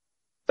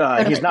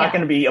 He's not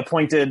going to be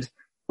appointed.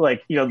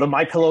 Like, the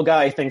MyPillow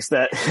guy thinks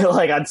that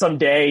like on some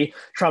day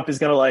Trump is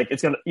going to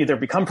it's going to either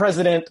become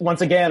president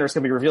once again, or it's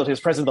going to be revealed he was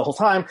president the whole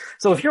time.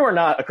 So if you are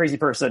not a crazy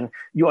person,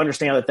 you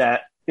understand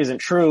that isn't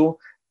true,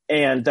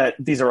 and that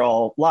these are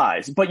all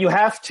lies. But you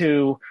have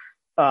to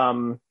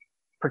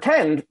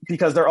pretend,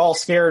 because they're all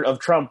scared of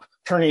Trump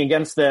turning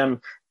against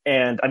them.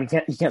 And I mean,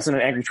 he can't send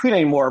an angry tweet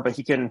anymore, but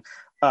he can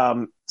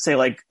say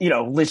like,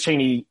 Liz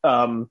Cheney,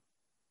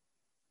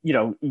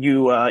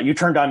 you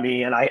turned on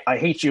me and I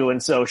hate you.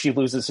 And so she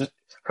loses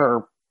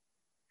her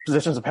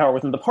positions of power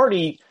within the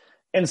party.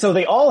 And so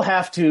they all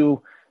have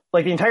to,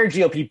 like the entire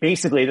GOP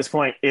basically at this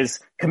point is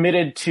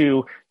committed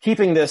to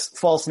keeping this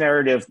false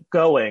narrative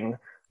going,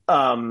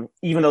 even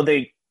though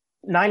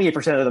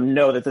 98% of them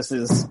know that this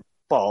is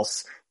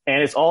false.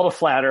 And it's all to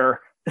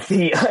flatter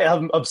the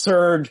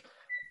absurd,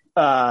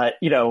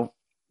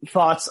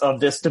 thoughts of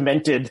this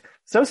demented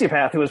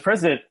sociopath who was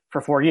president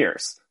for 4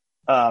 years.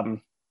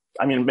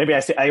 Maybe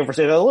I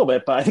overstate that a little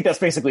bit, but I think that's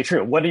basically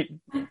true.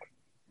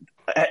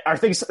 Have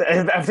things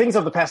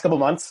of the past couple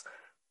months,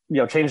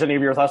 changed any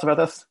of your thoughts about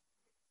this?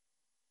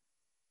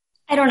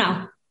 I don't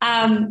know.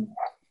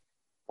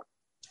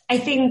 I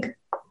think,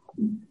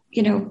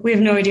 we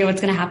have no idea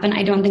what's going to happen.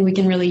 I don't think we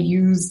can really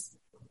use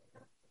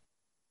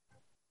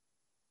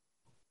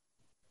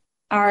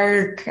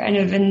our kind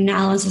of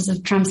analysis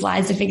of Trump's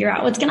lies to figure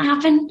out what's going to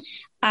happen.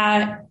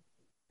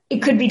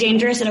 It could be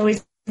dangerous. It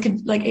always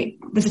could,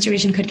 the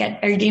situation could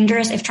get very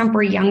dangerous. If Trump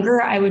were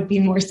younger, I would be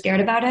more scared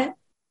about it.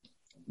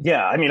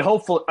 Yeah.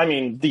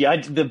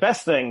 The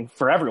best thing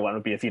for everyone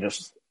would be if he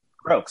just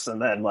croaks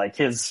and then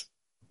his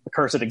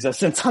cursed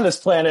existence on this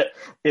planet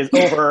is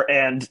over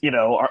and,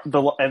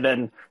 and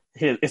then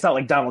it's not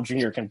like Donald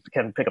Jr. can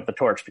pick up the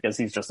torch because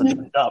he's just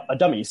a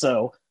dummy.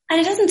 So. And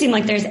it doesn't seem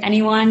like there's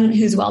anyone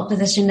who's well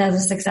positioned as a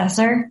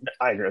successor.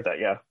 I agree with that.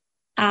 Yeah.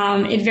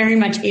 It very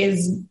much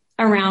is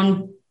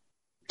around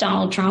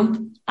Donald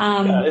Trump.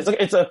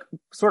 It's a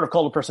sort of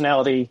cult of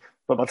personality,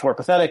 but much more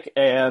pathetic.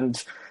 And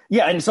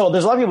so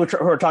there's a lot of people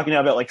who are talking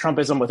now about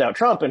Trumpism without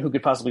Trump and who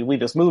could possibly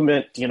lead this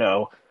movement.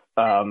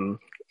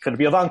 Could it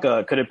be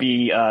Ivanka? Could it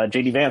be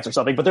JD Vance or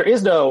something? But there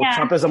is no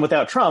Trumpism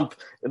without Trump.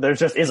 There's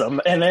just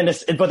ism, and then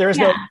but there is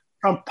no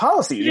Trump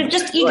policy. It's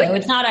just ego.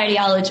 It's not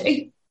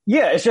ideology.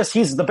 Yeah, it's just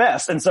he's the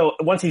best. And so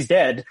once he's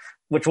dead,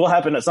 which will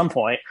happen at some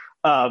point,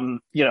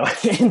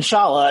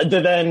 inshallah,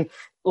 then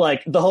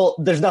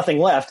there's nothing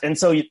left. And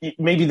so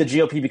maybe the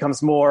GOP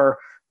becomes more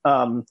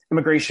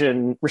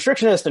immigration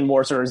restrictionist and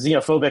more sort of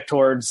xenophobic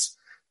towards,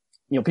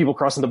 people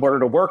crossing the border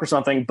to work or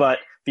something. But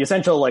the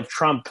essential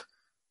Trump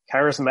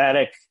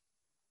charismatic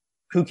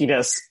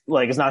kookiness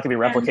is not going to be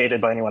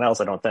replicated by anyone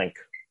else, I don't think.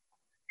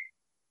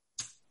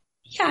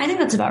 Yeah, I think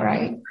that's about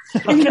right.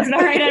 I'm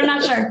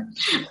not sure.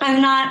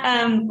 I'm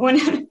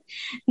not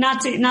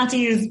not to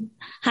use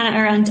Hannah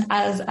Arendt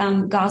as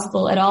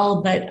gospel at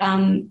all, but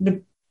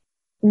the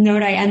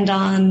note I end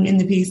on in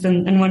the piece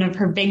and one of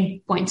her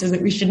big points is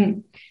that we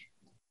shouldn't.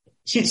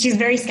 She's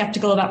very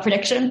skeptical about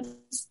predictions,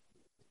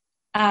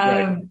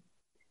 right.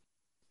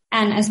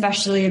 And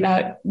especially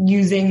about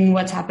using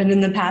what's happened in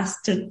the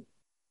past to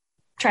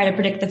try to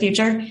predict the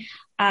future.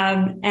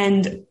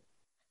 And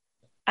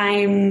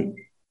I'm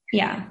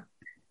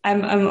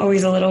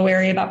always a little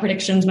wary about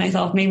predictions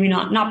myself. Maybe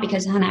not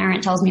because Hannah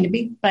Arendt tells me to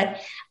be,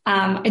 but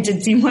it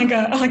did seem like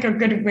a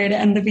good way to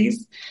end the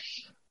piece.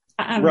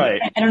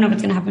 Right. I don't know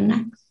what's going to happen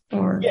next.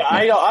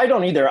 I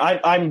don't either.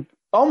 I'm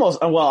almost,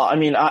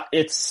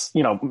 it's,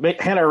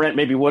 Hannah Arendt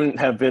maybe wouldn't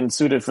have been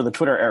suited for the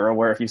Twitter era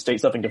where if you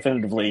state something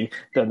definitively,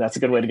 then that's a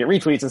good way to get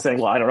retweets and saying,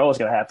 well, I don't know what's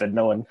going to happen.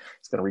 No one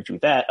is going to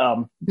retweet that.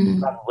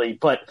 Probably.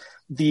 But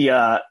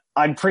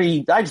I'd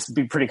just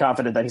be pretty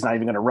confident that he's not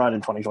even going to run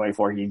in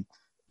 2024.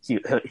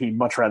 He'd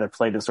much rather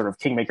play this sort of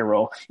kingmaker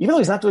role, even though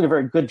he's not doing a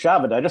very good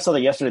job at it. I just saw that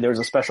yesterday there was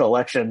a special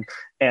election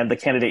and the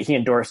candidate he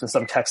endorsed in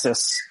some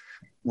Texas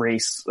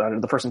race,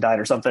 the person died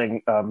or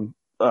something,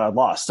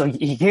 lost. So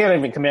he can't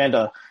even command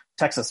a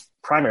Texas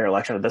primary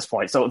election at this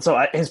point. So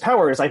his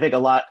power is, I think, a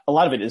lot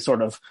of it is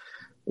sort of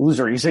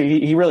illusory. So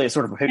he really is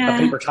sort of a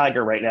paper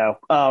tiger right now.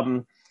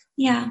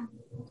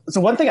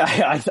 So one thing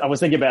I was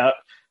thinking about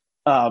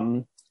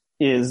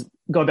is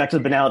going back to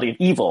the banality of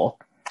evil.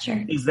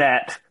 Sure. Is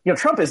that,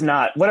 Trump is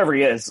not, whatever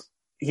he is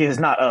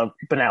not a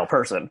banal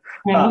person.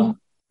 Mm-hmm.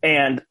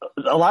 And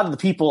a lot of the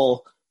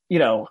people,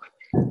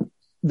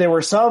 there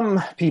were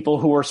some people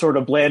who were sort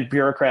of bland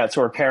bureaucrats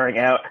who were carrying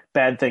out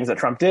bad things that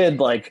Trump did,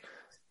 like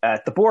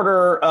at the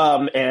border,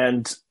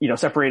 and,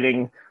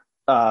 separating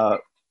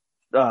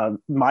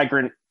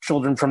migrant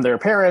children from their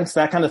parents,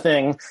 that kind of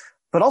thing.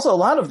 But also a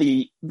lot of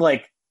it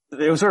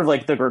was sort of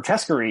like the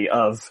grotesquerie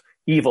of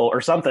evil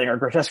or something, or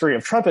grotesquerie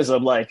of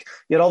Trumpism.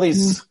 You had all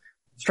these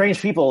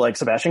strange people like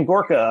Sebastian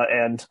Gorka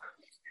and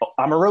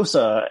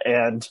Omarosa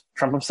and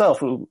Trump himself,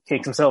 who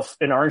cakes himself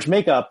in orange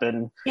makeup.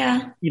 And,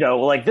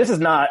 this is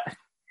not,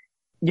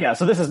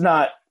 so this is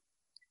not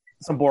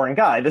some boring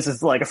guy. This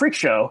is like a freak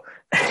show.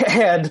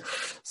 And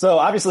so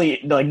obviously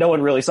no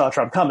one really saw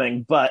Trump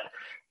coming,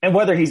 and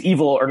whether he's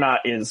evil or not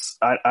is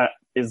I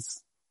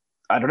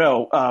don't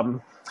know,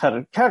 how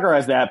to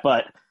categorize that,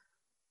 but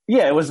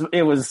it was,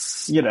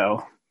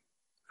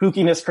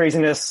 kookiness,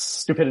 craziness,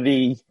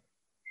 stupidity,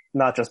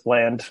 not just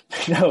bland,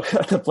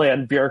 the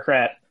bland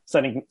bureaucrat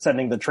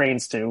sending the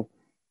trains to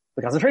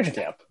the concentration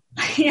camp.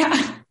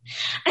 Yeah.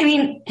 I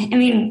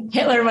mean,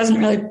 Hitler wasn't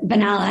really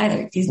banal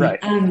either. Excuse me. Right.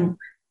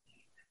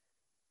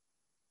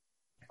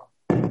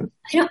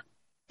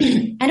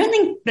 I don't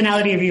think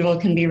banality of evil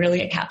can be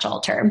really a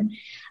catch-all term.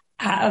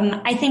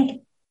 I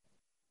think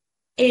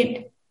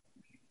if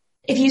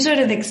you sort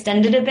of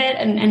extend it a bit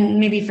and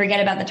maybe forget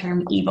about the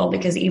term evil,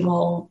 because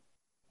evil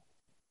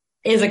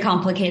is a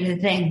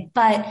complicated thing,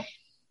 but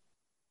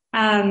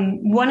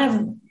one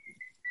of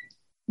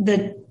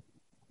the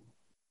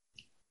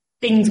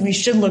things we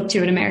should look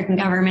to in American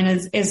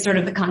government is sort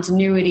of the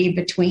continuity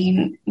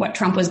between what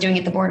Trump was doing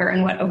at the border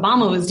and what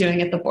Obama was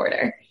doing at the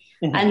border,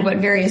 and what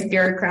various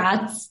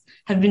bureaucrats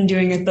have been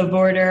doing at the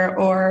border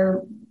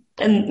or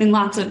in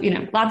lots of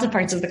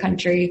parts of the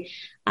country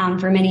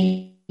for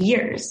many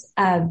years.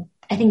 I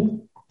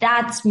think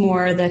that's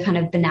more the kind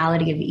of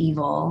banality of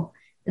evil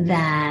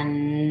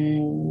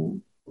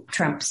than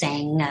Trump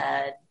saying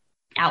an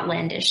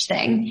outlandish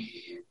thing.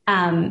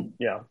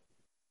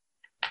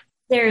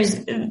 There's,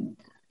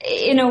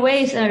 in a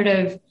way, sort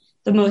of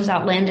the most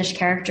outlandish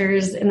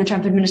characters in the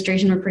Trump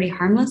administration were pretty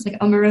harmless. Like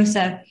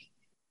Omarosa,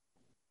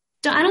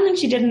 I don't think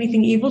she did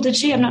anything evil, did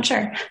she? I'm not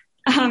sure.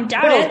 Doubt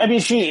it. I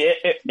mean,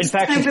 in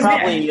fact, she's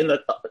probably in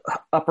the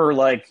upper,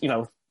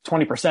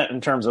 20%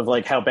 in terms of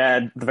like how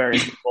bad the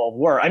various people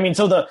were. I mean,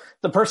 so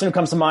the person who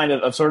comes to mind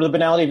of sort of the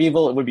banality of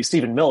evil, it would be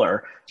Stephen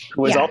Miller,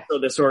 who is also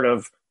this sort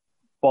of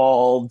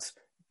bald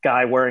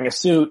guy wearing a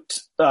suit.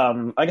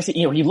 I guess,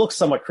 he looks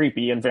somewhat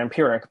creepy and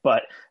vampiric,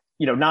 but,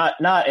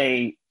 not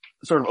a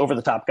sort of over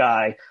the top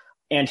guy.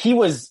 And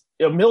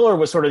Miller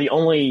was sort of the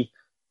only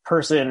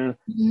person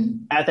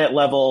at that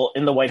level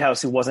in the White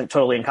House who wasn't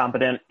totally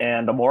incompetent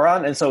and a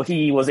moron. And so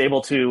he was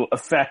able to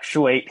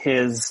effectuate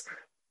his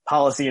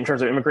policy in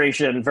terms of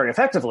immigration very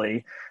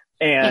effectively.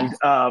 And,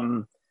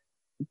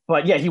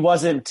 but yeah, he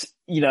wasn't,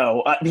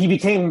 he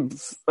became,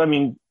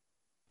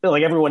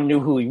 everyone knew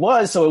who he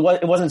was. So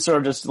it wasn't sort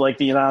of just like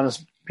the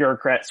anonymous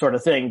bureaucrat sort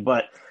of thing,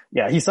 but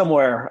yeah, he's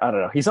somewhere, I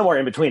don't know, he's somewhere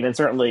in between, and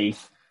certainly,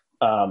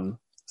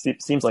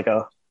 seems like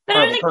a But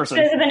I don't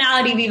think the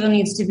banality of evil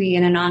needs to be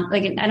I don't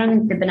think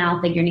the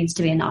banal figure needs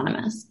to be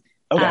anonymous.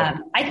 Okay.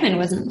 Eichmann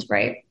wasn't,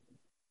 right?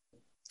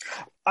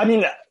 I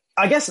mean,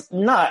 I guess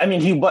not. I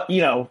mean,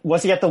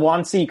 was he at the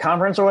Wannsee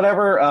conference or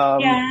whatever?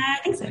 Yeah, I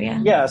think so.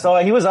 Yeah. Yeah. So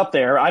he was up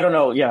there. I don't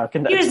know. Yeah. He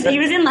was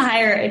in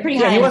the pretty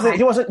high. Yeah,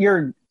 he wasn't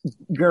your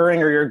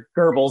Goering or your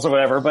Goebbels or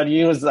whatever, but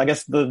he was, I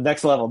guess, the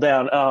next level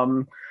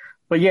down.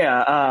 But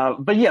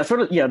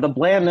sort of, the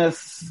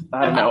blandness.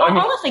 I don't know.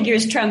 All the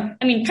figures Trump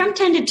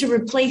tended to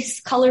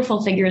replace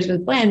colorful figures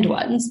with bland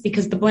ones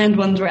because the bland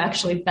ones were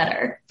actually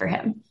better for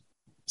him.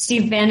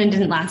 Steve Bannon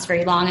didn't last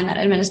very long in that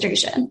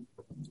administration.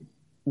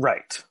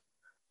 Right.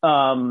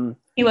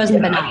 He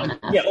wasn't banal enough.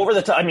 Yeah, over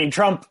the top. I mean,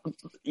 Trump,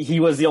 he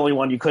was the only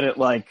one you couldn't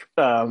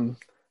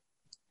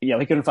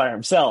he couldn't fire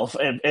himself.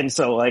 And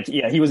so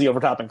he was the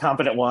overtop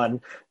incompetent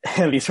one.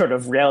 And these sort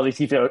of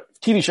reality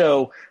TV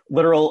show,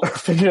 literal or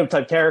figurative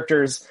type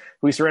characters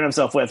who he surrounded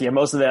himself with,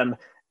 most of them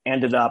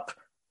ended up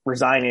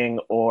resigning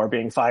or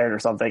being fired or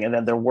something. And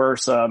then there were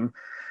some,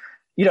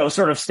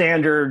 sort of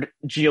standard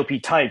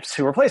GOP types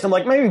who replaced him.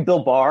 Like maybe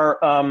Bill Barr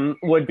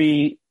would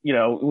be,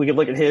 we could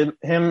look at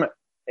him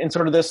in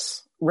sort of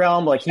this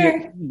realm. Like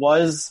he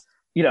was,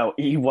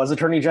 he was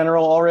Attorney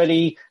General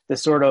already,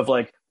 this sort of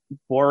like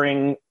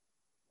boring,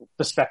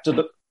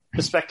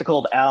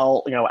 bespectacled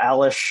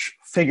owlish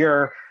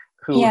figure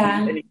who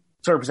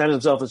sort of presented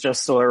himself as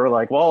just sort of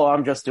like, well,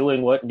 I'm just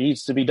doing what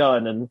needs to be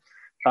done. And,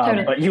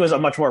 but he was a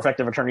much more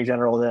effective Attorney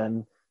General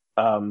than,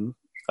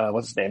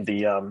 what's his name?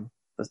 The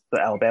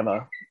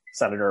Alabama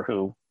senator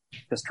who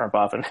pissed Trump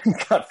off and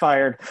got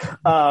fired.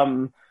 I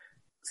mean,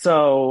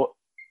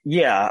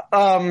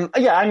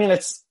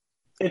 it's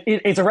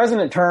a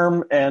resonant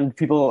term and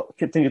people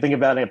continue to think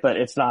about it, but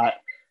it's not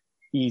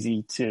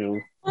easy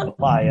to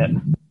apply it.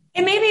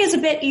 It maybe is a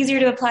bit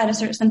easier to apply to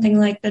sort of something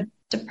like the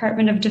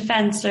Department of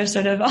Defense or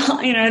sort of,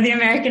 the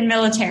American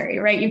military,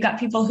 right? You've got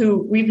people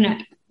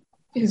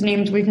whose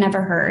names we've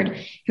never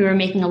heard, who are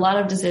making a lot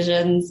of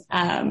decisions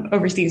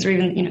overseas, or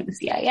even, the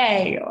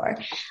CIA, or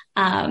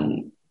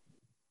a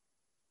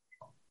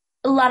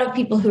lot of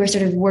people who are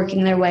sort of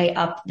working their way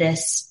up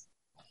this,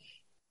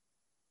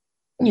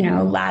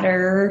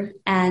 ladder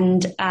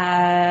and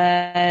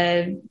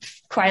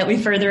quietly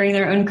furthering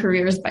their own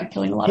careers by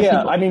killing a lot of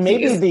people. I mean,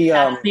 maybe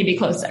maybe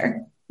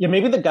closer. Yeah,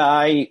 maybe the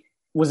guy,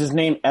 was his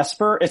name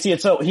Esper?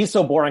 He's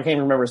so boring I can't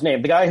even remember his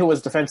name. The guy who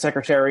was defense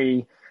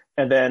secretary,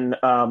 and then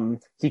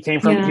he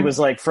was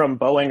like from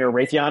Boeing or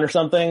Raytheon or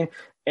something,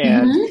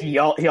 and he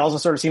also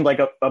sort of seemed like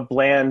a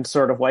bland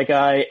sort of white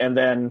guy, and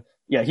then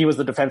he was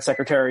the defense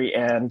secretary,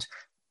 and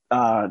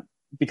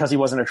because he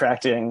wasn't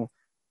attracting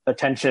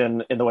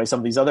attention in the way some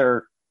of these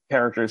other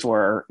characters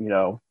were,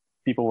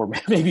 people were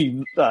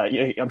maybe,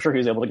 I'm sure he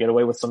was able to get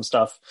away with some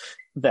stuff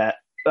that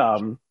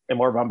a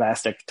more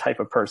bombastic type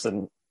of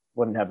person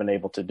wouldn't have been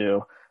able to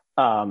do.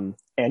 And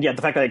the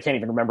fact that I can't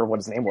even remember what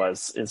his name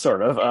was is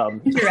sort of,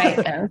 you're right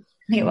though.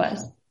 He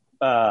was,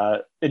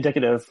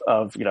 indicative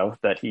of,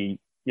 that he,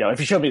 if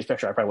he showed me his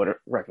picture, I probably would have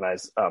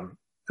recognized,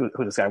 who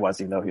this guy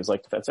was, even though he was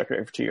like defense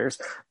secretary for 2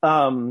 years.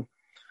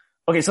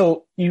 Okay.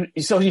 So you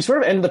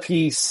sort of end the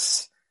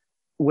piece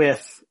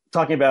with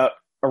talking about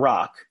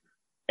Iraq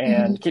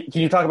And can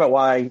you talk about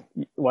why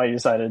you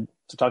decided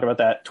to talk about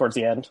that towards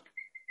the end?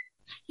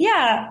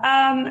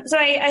 Yeah. So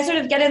I sort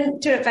of get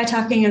into it by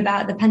talking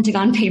about the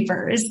Pentagon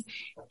Papers.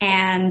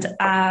 And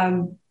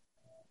Hannah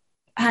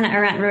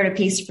Arendt wrote a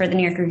piece for the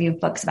New York Review of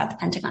Books about the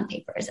Pentagon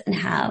Papers and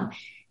how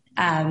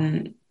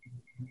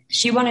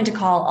she wanted to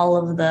call all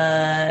of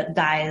the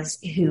guys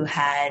who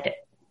had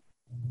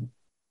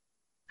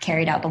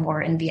carried out the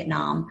war in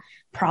Vietnam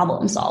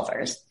problem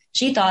solvers.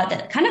 She thought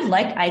that, kind of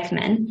like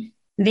Eichmann,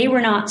 they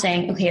were not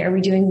saying, okay, are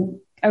we doing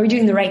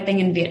the right thing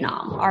in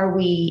Vietnam? Are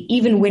we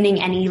even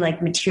winning any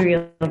like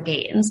material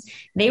gains?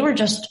 They were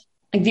just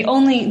like the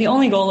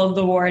only goal of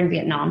the war in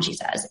Vietnam, she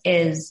says,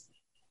 is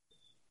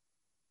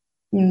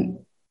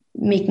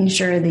making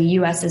sure the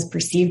U.S. is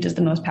perceived as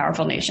the most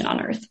powerful nation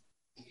on earth.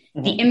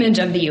 Mm-hmm. The image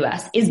of the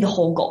U.S. is the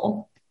whole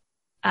goal.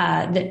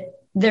 That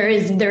there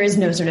is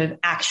no sort of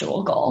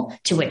actual goal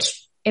to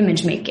which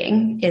image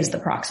making is the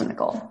proximate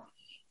goal.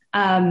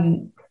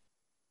 And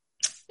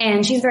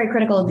she's very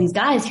critical of these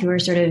guys who are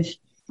sort of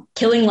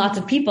killing lots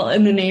of people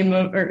in the name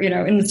of, or,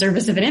 in the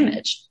service of an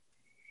image,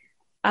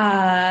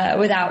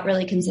 without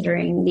really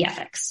considering the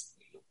ethics.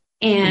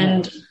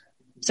 And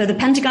so the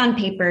Pentagon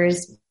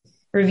Papers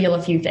reveal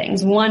a few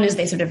things. One is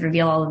they sort of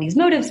reveal all of these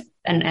motives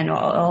and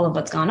all of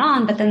what's gone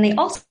on, but then they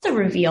also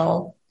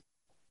reveal,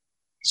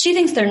 she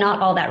thinks they're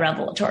not all that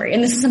revelatory.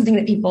 And this is something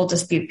that people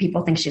dispute.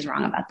 People think she's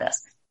wrong about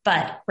this.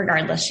 But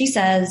regardless, she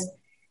says,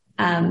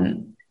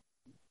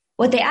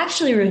 what they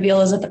actually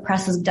reveal is that the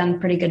press has done a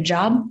pretty good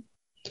job,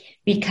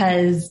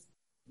 because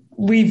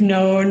we've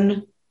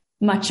known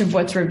much of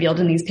what's revealed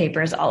in these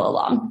papers all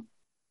along.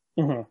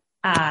 Mm-hmm.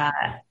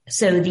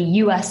 So the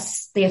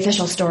U.S., the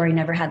official story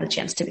never had the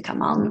chance to become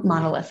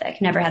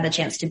monolithic, never had the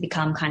chance to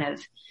become kind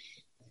of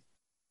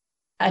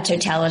a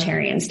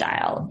totalitarian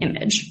style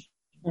image,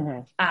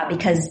 mm-hmm.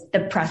 Because the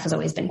press has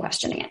always been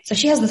questioning it. So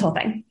she has this whole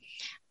thing.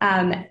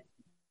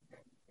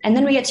 And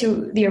then we get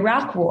to the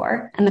Iraq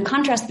War, and the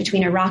contrast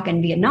between Iraq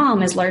and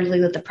Vietnam is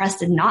largely that the press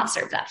did not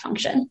serve that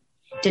function,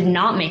 did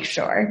not make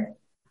sure,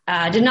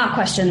 did not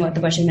question what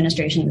the Bush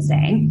administration was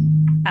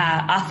saying,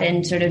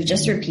 often sort of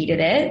just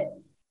repeated it.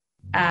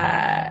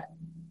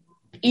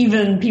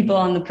 Even people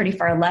on the pretty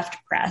far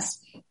left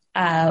press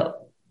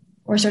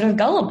were sort of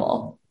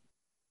gullible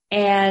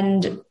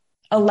and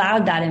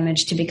allowed that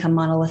image to become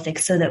monolithic,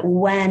 so that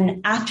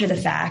when, after the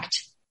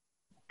fact,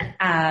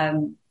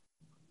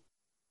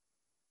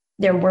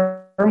 there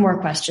were more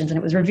questions and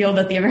it was revealed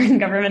that the American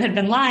government had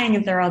been lying,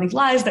 and there were all these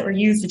lies that were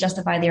used to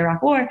justify the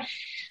Iraq War,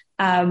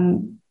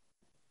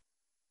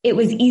 it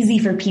was easy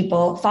for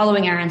people,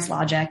 following Arendt's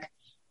logic,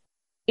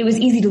 it was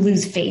easy to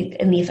lose faith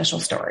in the official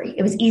story.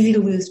 It was easy to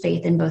lose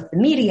faith in both the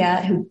media,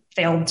 who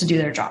failed to do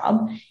their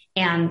job,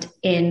 and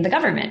in the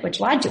government, which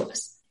lied to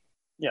us.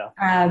 Yeah.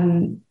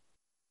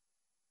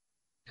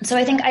 So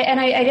I think,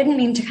 I didn't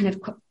mean to kind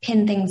of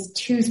pin things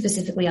too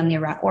specifically on the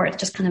Iraq War. It's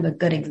just kind of a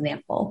good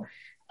example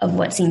of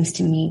what seems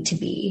to me to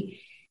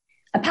be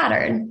a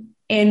pattern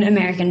in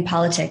American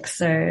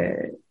politics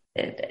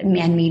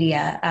and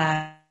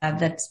media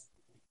that's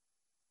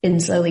been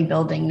slowly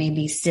building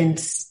maybe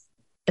since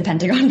the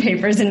Pentagon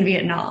Papers in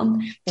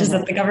Vietnam, just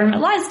that the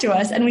government lies to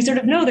us, and we sort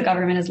of know the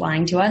government is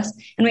lying to us.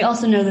 And we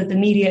also know that the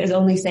media is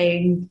only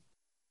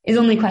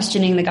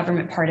questioning the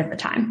government part of the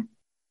time.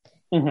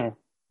 Mm-hmm.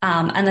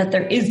 And that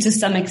there is, to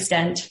some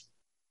extent,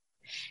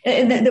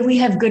 that we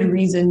have good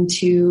reason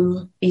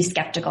to be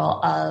skeptical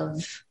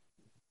of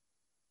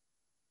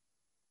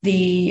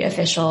the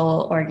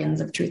official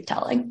organs of truth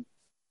telling,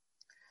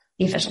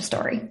 the official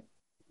story.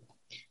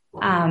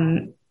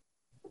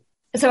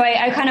 So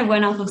I kind of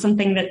went off of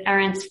something that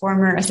Arendt's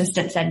former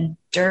assistant said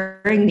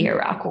during the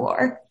Iraq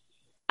War,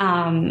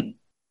 calling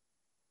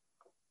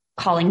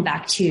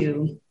back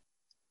to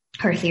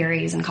her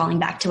theories and calling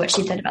back to what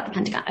she said about the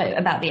Pentagon,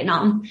 about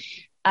Vietnam,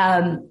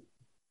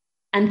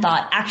 and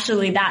thought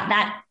actually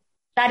that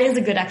is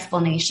a good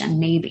explanation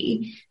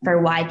maybe for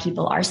why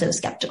people are so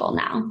skeptical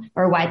now,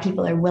 or why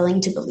people are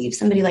willing to believe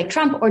somebody like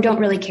Trump, or don't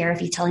really care if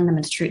he's telling them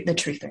the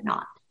truth or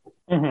not.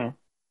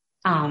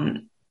 Mm-hmm.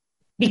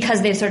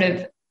 Because they sort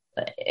of,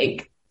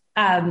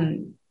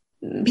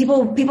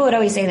 people would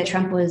always say that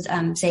Trump was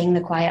saying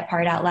the quiet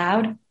part out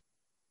loud.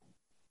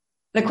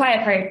 The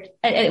quiet part,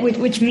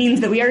 which means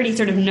that we already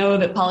sort of know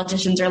that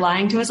politicians are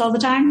lying to us all the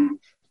time.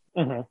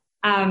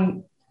 Mm-hmm.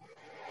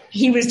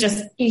 He was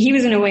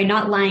in a way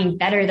not lying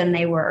better than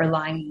they were or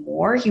lying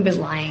more. He was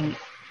lying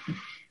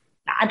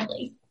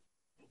badly.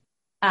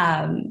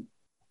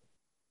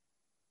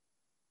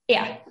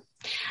 Yeah.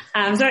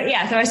 So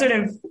I sort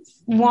of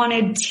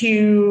wanted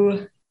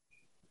to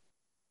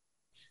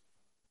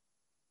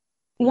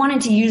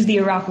use the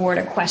Iraq War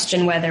to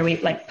question whether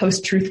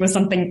post-truth was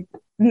something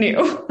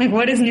new. Like,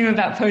 what is new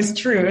about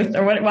post-truth,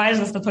 or why is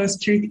this the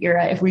post-truth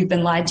era if we've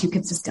been lied to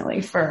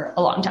consistently for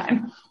a long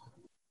time?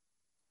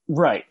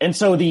 Right. And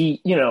so the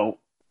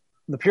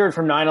period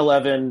from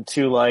 9/11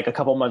 to a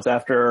couple months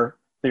after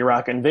the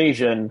Iraq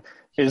invasion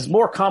is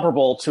more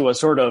comparable to a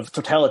sort of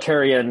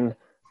totalitarian,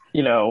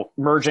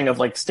 merging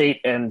of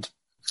state and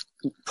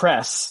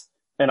press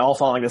and all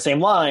following the same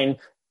line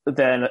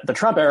than the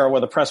Trump era,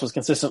 where the press was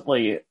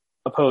consistently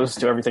opposed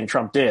to everything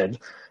Trump did.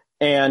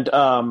 And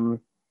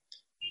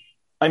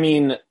I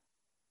mean,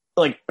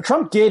 like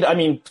Trump did. I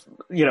mean,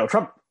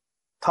 Trump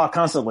talked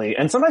constantly,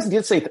 and sometimes he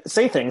did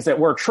say things that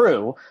were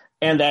true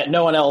and that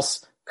no one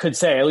else could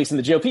say, at least in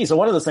the GOP. So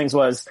one of those things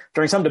was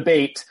during some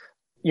debate,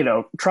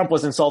 Trump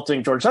was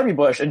insulting George W.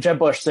 Bush, and Jeb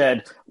Bush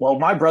said, well,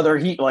 my brother,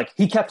 he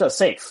kept us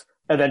safe.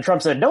 And then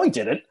Trump said, no, he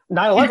didn't.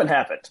 9/11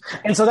 happened.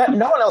 And so that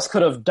no one else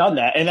could have done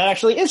that. And that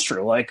actually is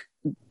true. Like,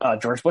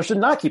 George Bush did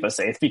not keep us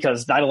safe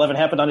because 9/11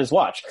 happened on his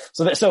watch.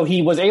 So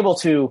he was able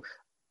to,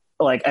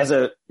 like, as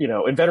a,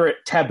 inveterate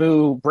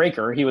taboo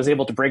breaker, he was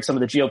able to break some of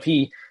the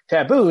GOP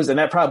taboos. And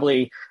that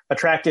probably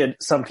attracted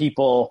some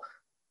people,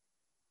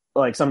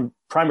 like some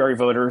primary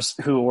voters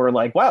who were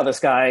like, wow,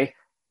 this guy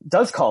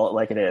does call it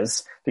like it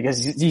is,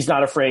 because he's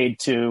not afraid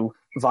to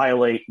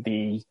violate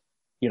the,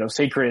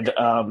 sacred,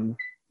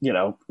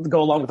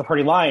 go along with the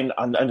party line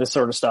on this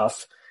sort of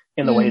stuff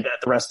in the way that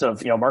the rest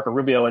of, Marco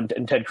Rubio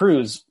and Ted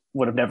Cruz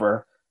would have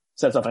never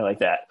said something like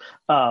that.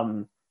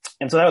 And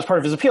so that was part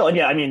of his appeal. And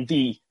yeah, I mean,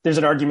 there's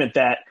an argument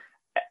that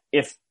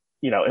if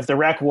the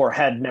Iraq war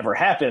had never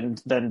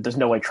happened, then there's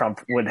no way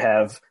Trump would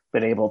have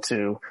been able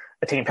to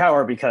attain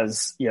power,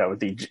 because,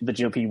 the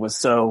GOP was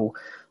so,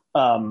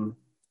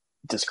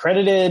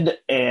 discredited,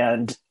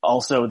 and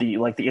also the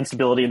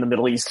instability in the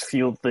Middle East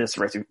fueled this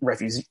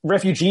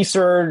refugee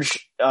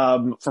surge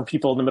from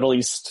people in the Middle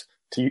East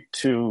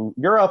to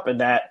Europe,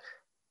 and that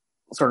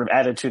sort of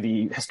added to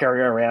the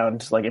hysteria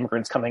around like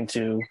immigrants coming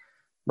to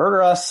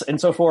murder us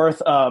and so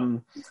forth.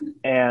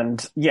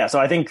 And yeah, so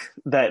I think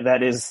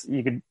that is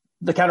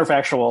the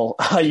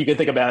counterfactual. You could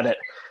think about it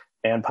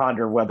and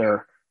ponder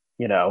whether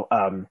no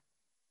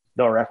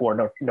Iraq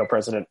war, no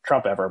President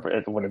Trump ever, but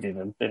it would have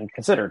even been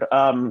considered.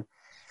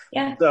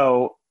 Yeah.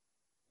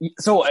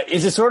 So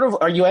is it sort of,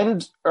 are you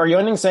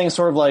ending saying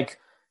sort of like,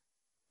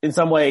 in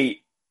some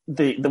way,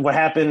 the what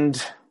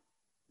happened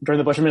during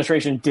the Bush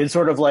administration did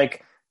sort of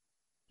like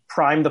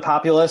prime the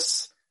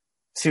populace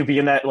to be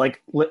in that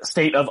like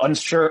state of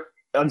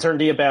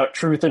uncertainty about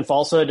truth and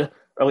falsehood, or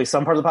at least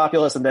some part of the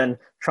populace, and then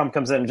Trump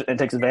comes in and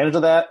takes advantage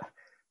of that?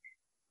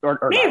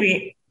 Or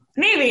maybe.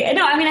 No,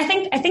 I mean,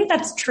 I think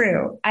that's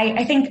true.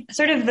 I think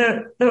sort of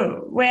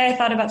the way I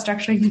thought about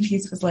structuring the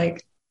piece was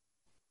like,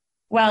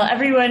 well,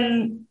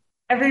 everyone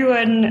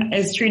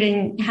is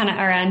treating Hannah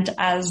Arendt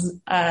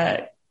as,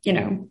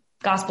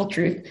 gospel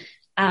truth,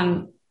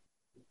 and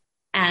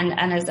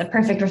as a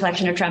perfect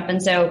reflection of Trump.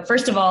 And so,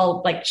 first of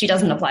all, like, she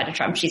doesn't apply to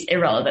Trump. She's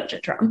irrelevant to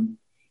Trump.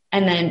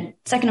 And then,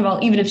 second of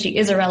all, even if she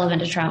is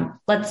irrelevant to Trump,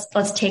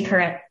 let's take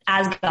her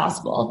as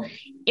gospel.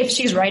 If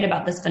she's right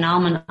about this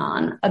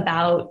phenomenon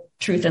about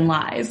truth and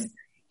lies,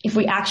 if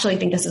we actually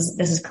think this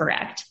is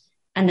correct,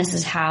 and this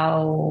is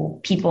how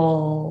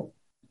people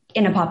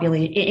in a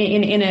population,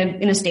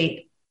 in a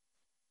state,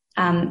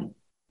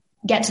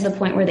 get to the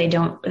point where they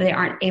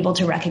aren't able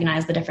to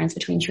recognize the difference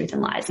between truth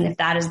and lies. And if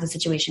that is the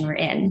situation we're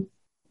in,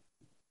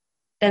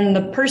 then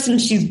the person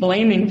she's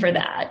blaming for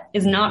that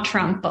is not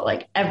Trump, but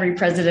like every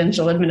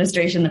presidential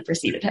administration that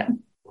preceded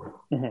him.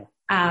 Mm-hmm.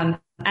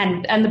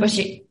 And the Bush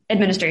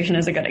administration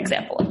is a good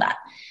example of that.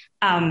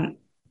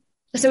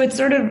 So it's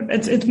sort of,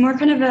 it's more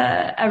kind of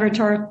a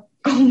rhetorical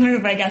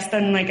move, I guess,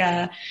 than like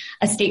a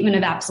statement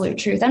of absolute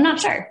truth. I'm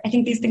not sure. I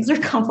think these things are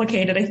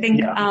complicated. I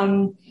think,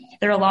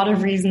 there are a lot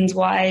of reasons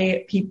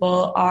why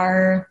people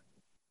are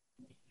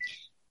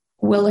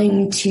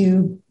willing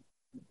to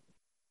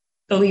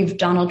believe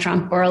Donald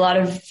Trump, or a lot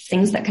of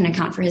things that can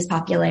account for his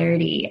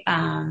popularity,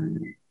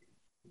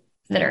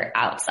 that are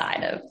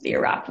outside of the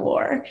Iraq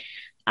war,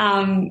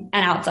 and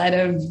outside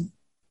of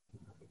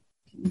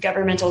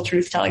governmental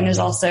truth telling. There's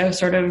also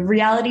sort of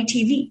reality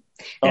TV.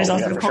 There's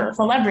also cult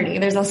celebrity.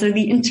 There's also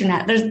the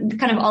internet. There's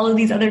kind of all of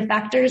these other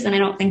factors. And I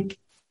don't think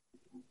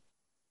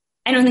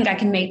I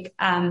can make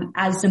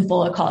as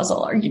simple a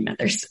causal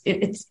argument.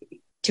 It's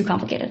too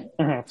complicated.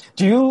 Mm-hmm.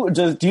 Do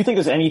you think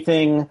there's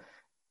anything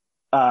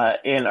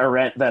in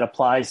Arendt that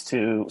applies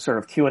to sort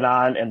of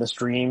QAnon and this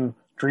dream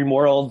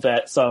world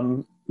that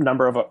some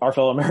number of our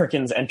fellow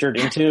Americans entered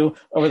into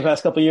over the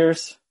past couple of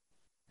years?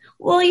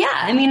 Well, yeah.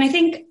 I mean, I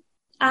think,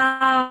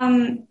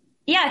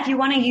 if you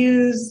want to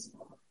use,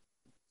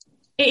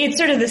 it's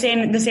sort of the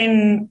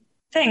same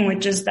thing,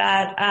 which is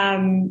that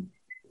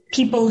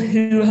people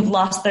who have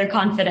lost their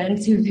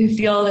confidence, who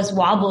feel this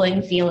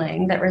wobbling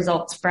feeling that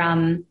results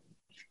from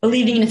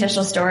believing an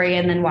official story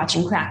and then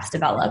watching cracks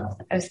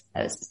develop. I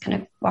was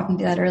kind of walking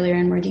through that earlier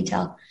in more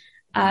detail.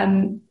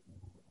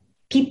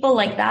 People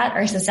like that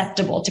are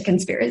susceptible to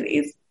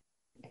conspiracies.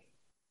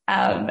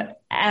 And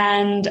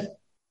the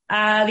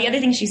other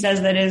thing she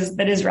says that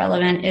is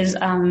relevant is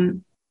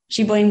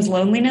she blames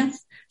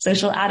loneliness,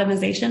 social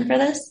atomization for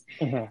this.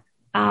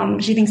 Mm-hmm.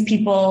 She thinks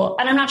people,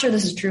 and I'm not sure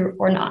this is true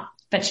or not,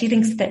 but she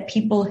thinks that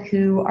people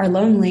who are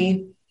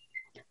lonely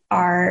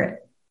are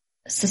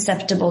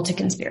susceptible to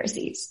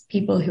conspiracies.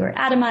 People who are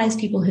atomized,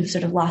 people who've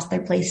sort of lost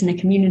their place in a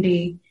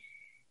community,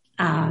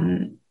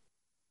 find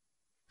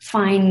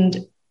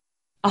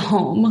a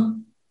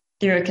home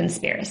through a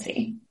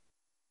conspiracy.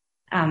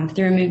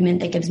 through a movement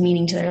that gives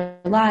meaning to their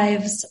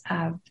lives.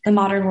 The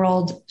modern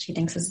world, she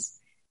thinks, is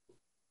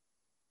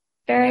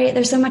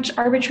there's so much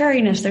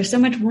arbitrariness, there's so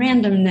much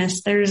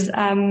randomness, there's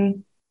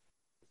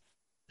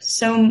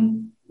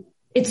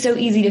it's so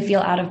easy to feel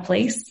out of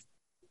place.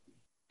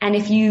 And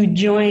if you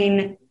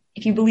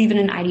believe in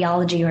an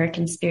ideology or a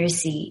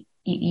conspiracy,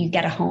 you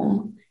get a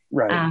home.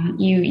 Right.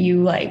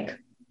 You like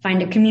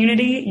find a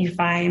community, you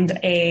find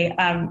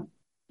a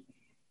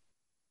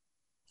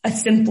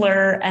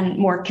simpler and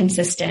more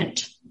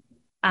consistent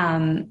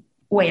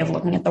way of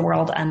looking at the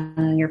world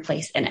and your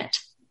place in it.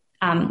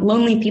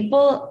 Lonely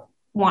people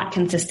want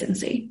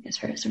consistency, is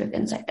her sort of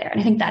insight there.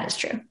 And I think that is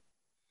true.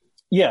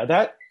 Yeah,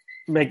 that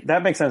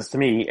makes sense to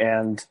me.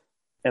 And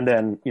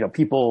then,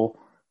 people,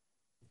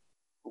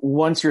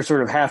 once you're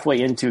sort of halfway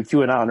into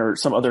QAnon or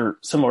some other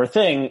similar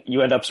thing,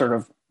 you end up sort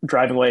of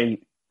driving away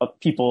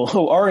people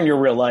who are in your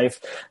real life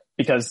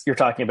because you're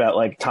talking about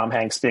like Tom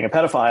Hanks being a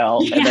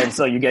pedophile. Yeah. And then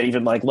so you get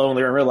even like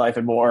lonelier in real life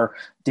and more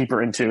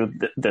deeper into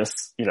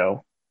this,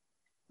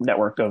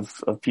 network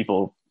of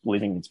people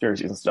believing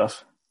conspiracies and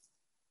stuff.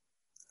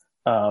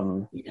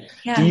 Yeah.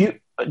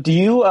 Do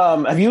you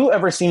have you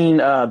ever seen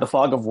The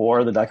Fog of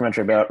War, the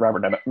documentary about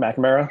Robert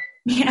McNamara?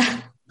 Yeah.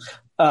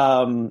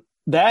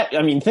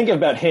 Think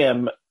about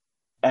him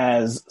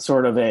as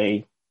sort of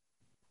a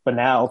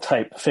banal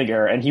type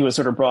figure, and he was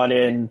sort of brought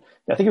in.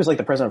 I think he was like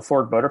the president of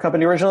Ford Motor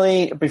Company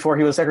originally before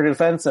he was Secretary of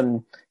Defense,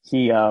 and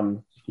he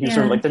was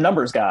sort of like the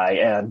numbers guy,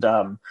 and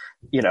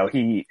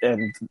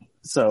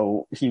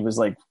so he was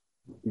like,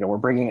 we're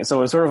bringing it. So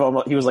it was sort of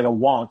almost, he was like a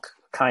wonk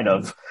kind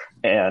of,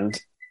 and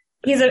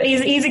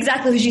he's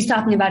exactly who she's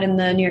talking about in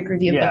the New York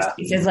Review of Books.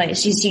 Because like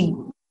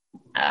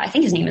I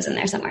think his name is in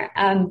there somewhere.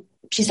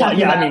 She's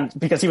talking about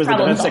because he was the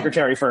defense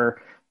secretary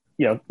for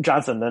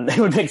Johnson, then it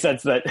would make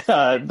sense that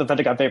the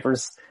Pentagon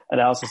Papers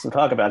analysis would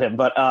talk about him.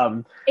 But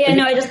I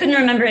just couldn't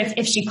remember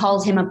if she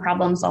calls him a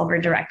problem solver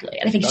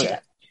directly. I think she did.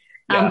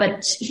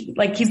 But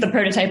he's the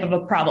prototype of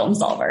a problem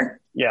solver.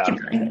 Yeah.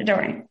 Don't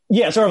worry.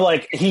 Yeah, sort of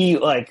like he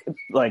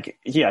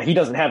he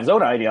doesn't have his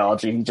own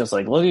ideology. He just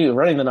like, look at you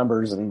running the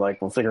numbers and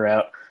like we'll figure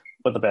out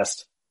what the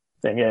best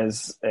thing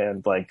is,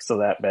 and like so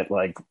that meant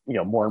like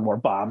more and more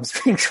bombs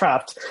being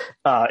dropped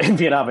in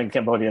Vietnam and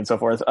Cambodia and so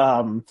forth.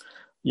 And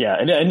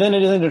then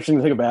it is interesting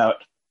to think about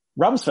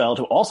Rumsfeld,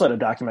 who also had a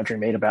documentary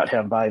made about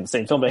him by the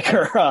same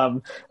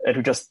filmmaker, and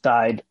who just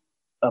died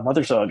a month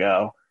or so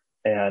ago,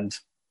 and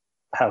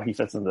how he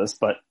fits in this.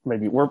 But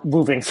maybe we're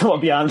moving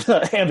somewhat beyond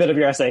the ambit of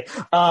your essay. Is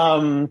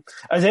there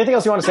anything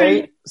else you want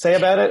to say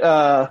about it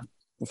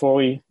before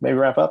we maybe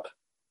wrap up?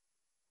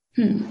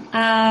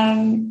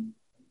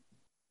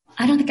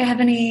 I don't think I have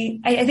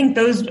any. I think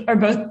those are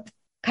both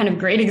kind of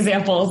great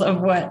examples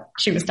of what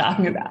she was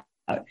talking about.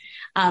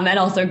 And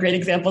also great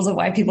examples of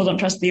why people don't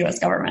trust the U.S.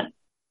 government.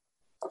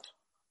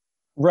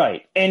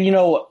 Right. And,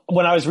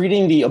 when I was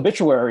reading the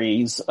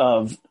obituaries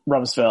of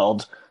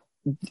Rumsfeld,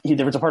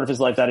 there was a part of his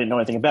life that I didn't know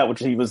anything about, which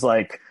he was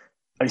like,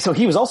 so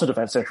he was also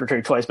defense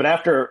secretary twice, but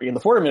after in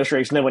the Ford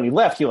administration, then when he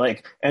left, he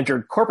like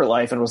entered corporate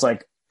life and was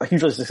like a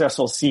hugely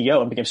successful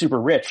CEO and became super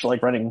rich,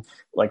 like running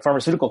like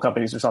pharmaceutical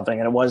companies or something.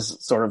 And it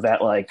was sort of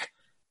that like,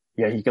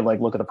 he could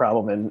like look at the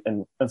problem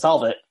and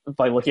solve it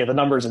by looking at the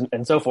numbers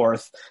and so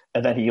forth.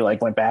 And then he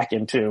like went back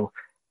into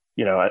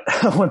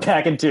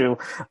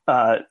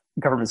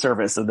government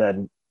service and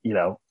then,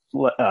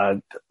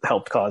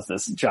 helped cause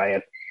this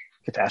giant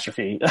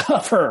catastrophe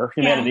for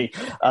humanity,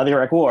 the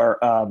Iraq War.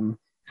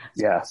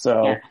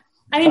 So.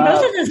 I mean,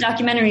 both of those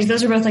documentaries,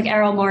 those are both like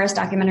Errol Morris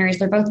documentaries.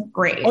 They're both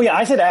great. Oh yeah,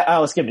 I said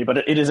Alice Gibney, but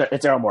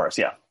it's Errol Morris.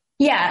 Yeah.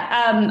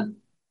 Yeah.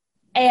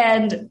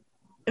 And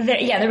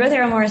they're both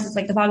Errol Morris. It's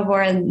like The Fog of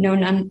War and the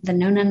Known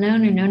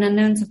Unknown or Known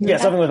Unknown.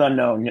 Something with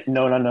unknown,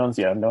 known unknowns.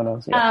 Yeah, known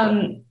unknowns.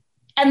 Yeah.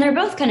 And they're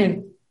both kind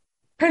of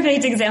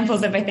perfect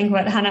examples of, I think,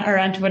 what Hannah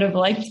Arendt would have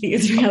liked the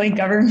Israeli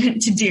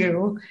government to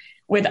do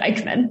with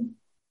Eichmann.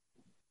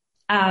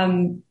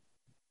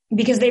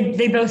 Because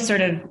they both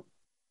sort of,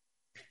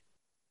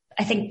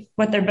 I think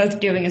what they're both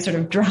doing is sort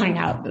of drawing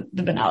out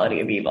the banality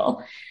of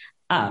evil.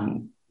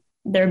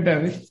 They're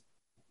both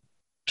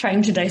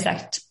trying to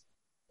dissect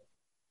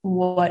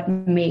what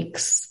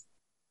makes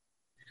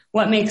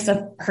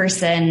a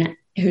person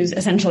who's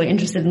essentially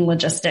interested in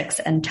logistics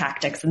and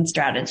tactics and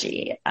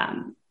strategy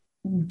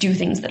do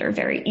things that are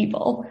very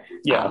evil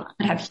and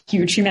have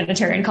huge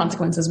humanitarian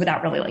consequences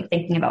without really like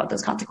thinking about what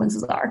those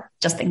consequences are,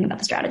 just thinking about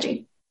the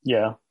strategy.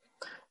 Yeah.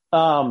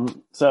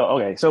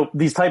 So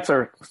these types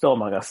are still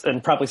among us,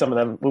 and probably some of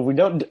them we've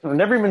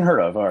never even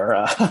heard of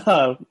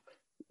are,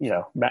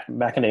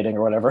 machinating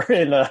or whatever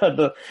in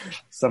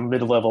some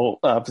mid-level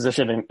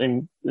position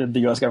in the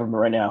U.S. government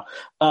right now.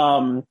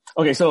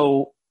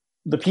 So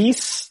the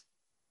piece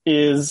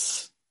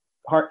is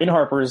in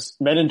Harper's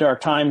Men in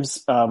Dark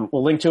Times.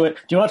 We'll link to it.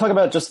 Do you want to talk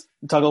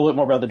a little bit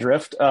more about the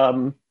drift?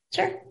 Sure.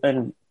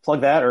 And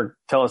plug that, or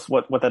tell us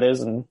what that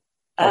is. And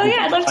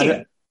I'd love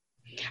to.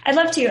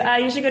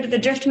 You should go to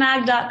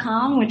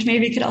thedriftmag.com, which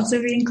maybe could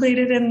also be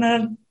included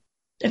in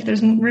if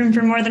there's room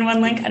for more than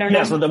one link. I don't know.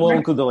 Yeah, so then we'll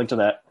include the link to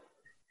that.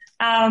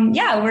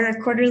 We're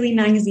a quarterly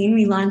magazine.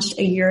 We launched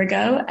a year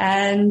ago,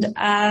 and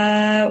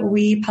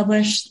we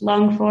publish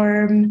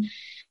long-form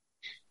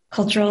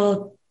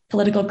cultural,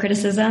 political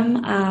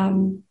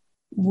criticism.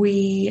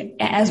 We,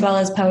 as well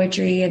as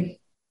poetry and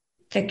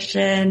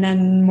fiction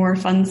and more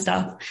fun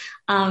stuff.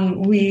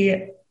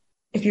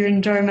 If you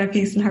enjoy my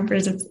piece in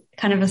Harper's, it's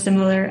kind of a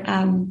similar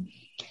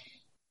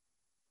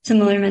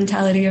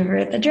mentality over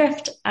at The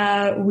Drift.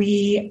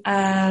 We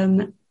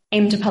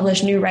aim to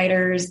publish new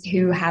writers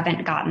who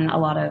haven't gotten a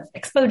lot of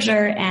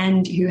exposure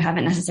and who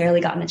haven't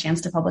necessarily gotten a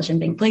chance to publish in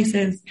big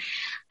places.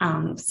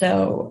 Please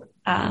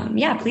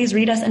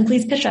read us and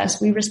please pitch us.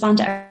 We respond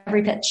to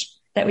every pitch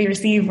that we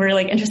receive. We're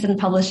interested in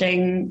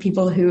publishing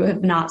people who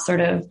have not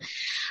sort of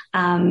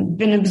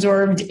been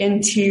absorbed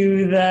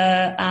into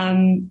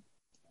the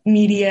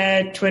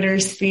media Twitter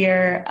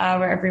sphere,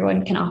 where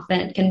everyone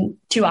can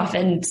too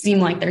often seem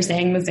like they're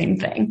saying the same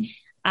thing.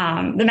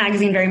 The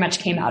magazine very much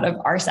came out of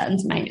our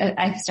sense.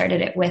 I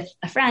started it with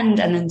a friend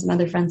and then some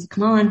other friends have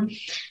come on.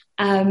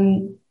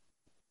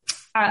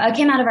 It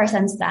came out of our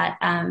sense that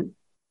at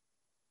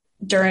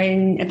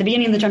the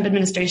beginning of the Trump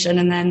administration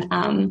and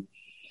then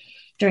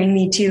during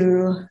Me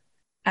Too,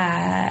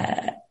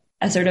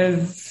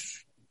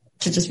 to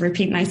just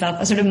repeat myself,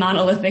 a sort of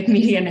monolithic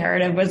media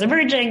narrative was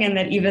emerging, and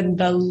that even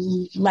the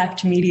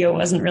left media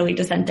wasn't really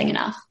dissenting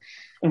enough.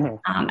 Mm-hmm.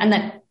 And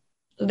that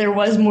there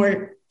was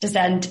more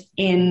dissent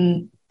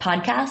in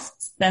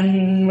podcasts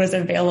than was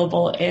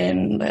available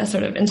in the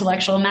sort of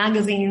intellectual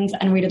magazines,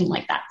 and we didn't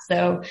like that.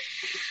 So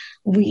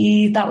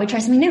we thought we'd try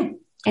something new.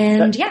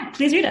 And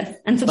please read us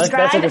and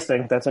subscribe. That's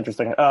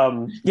interesting.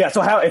 So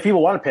if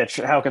people want to pitch,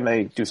 how can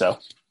they do so?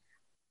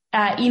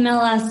 Email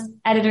us,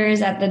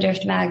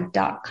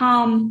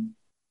 editors@thedriftmag.com.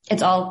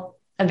 It's all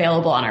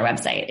available on our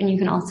website. And you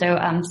can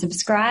also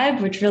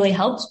subscribe, which really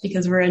helps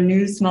because we're a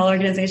new small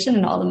organization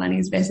and all the money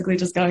is basically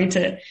just going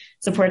to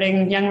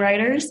supporting young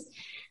writers.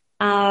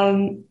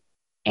 And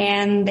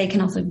they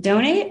can also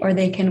donate, or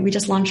we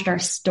just launched our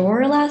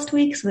store last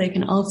week, so they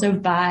can also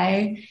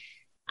buy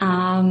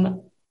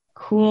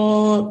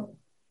cool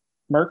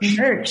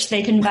merch.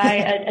 They can buy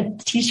a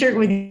t-shirt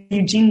with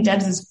Eugene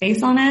Debs'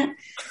 face on it.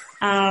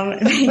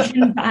 They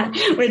can buy,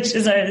 which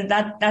is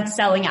that's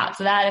selling out.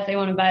 So that if they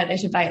want to buy it, they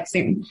should buy it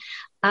soon.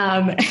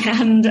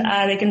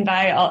 They can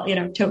buy all,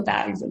 tote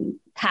bags and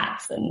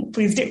hats, and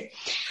please do.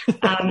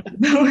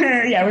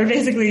 We're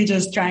basically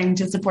just trying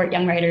to support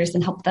young writers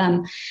and help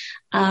them,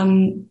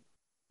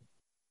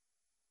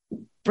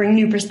 bring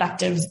new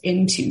perspectives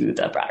into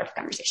the broader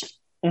conversation.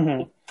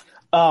 Mm-hmm.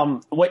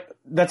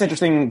 That's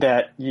interesting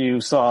that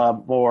you saw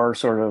more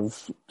sort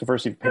of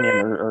diversity of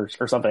opinion or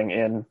something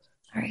in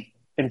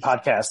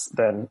podcasts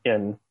than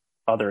in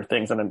other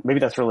things. And then maybe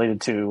that's related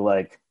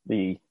to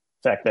the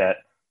fact that,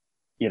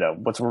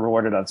 what's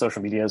rewarded on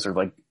social media is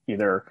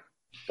either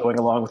going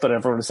along with what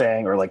everyone is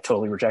saying or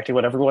totally rejecting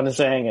what everyone is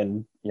saying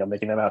and,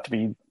 making them out to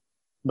be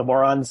the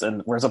morons.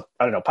 And whereas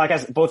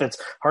podcasts, both it's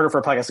harder for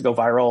a podcast to go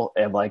viral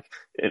and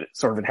it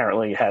sort of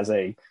inherently has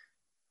a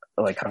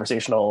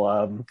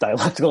conversational,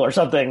 dialectical or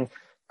something.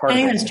 I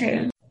think that's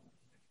true.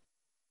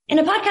 In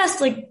a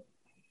podcast,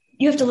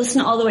 you have to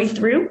listen all the way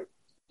through.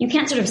 You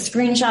can't sort of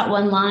screenshot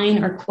one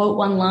line or quote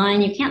one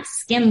line. You can't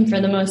skim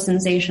for the most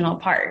sensational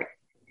part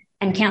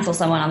and cancel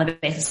someone on the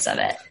basis of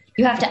it.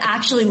 You have to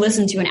actually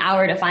listen to an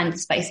hour to find the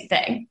spicy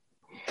thing.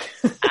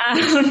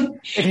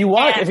 If you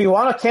want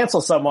to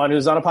cancel someone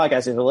who's on a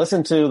podcast, you have to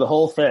listen to the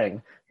whole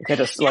thing. You can't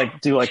just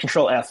do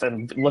Control F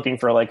and looking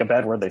for a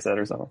bad word they said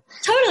or something.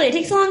 Totally. It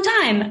takes a long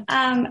time.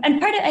 And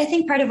I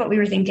think part of what we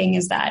were thinking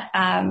is that,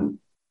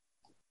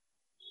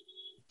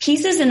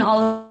 pieces in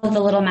all of the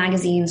little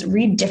magazines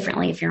read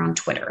differently if you're on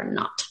Twitter or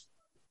not.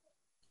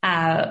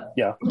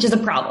 Which is a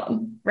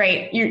problem,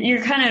 right?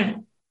 You're kind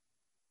of,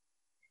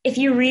 if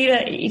you read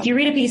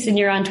a piece and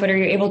you're on Twitter,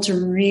 you're able to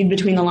read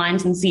between the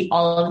lines and see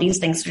all of these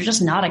things. They're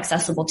just not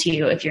accessible to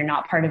you if you're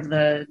not part of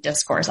the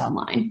discourse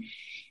online.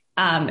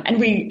 And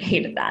we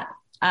hated that.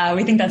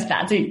 We think that's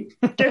bad. So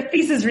their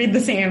pieces read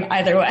the same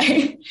either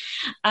way.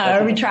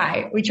 We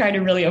try to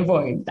really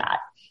avoid that.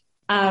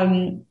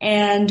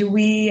 And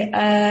we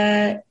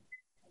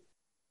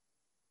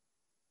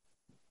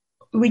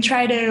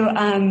try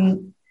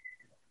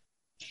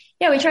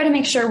to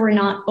make sure we're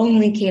not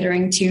only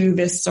catering to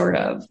this sort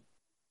of,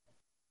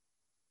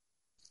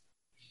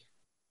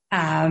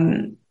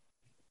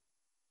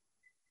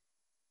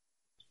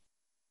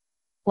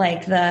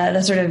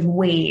 the sort of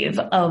wave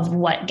of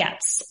what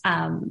gets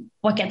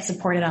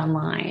supported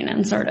online,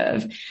 and sort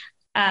of,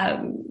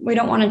 we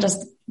don't want to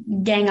just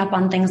gang up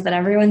on things that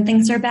everyone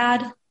thinks are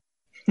bad.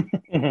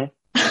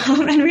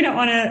 Mm-hmm. And we don't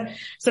want to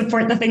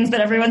support the things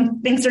that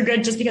everyone thinks are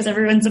good just because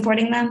everyone's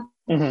supporting them.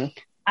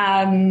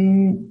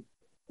 Mm-hmm.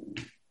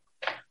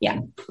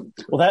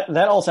 Well,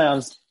 that all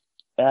sounds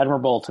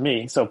admirable to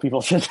me. So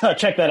people should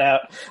check that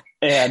out.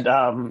 And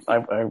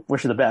I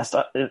wish you the best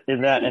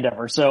in that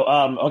endeavor. So,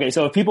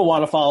 so if people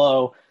want to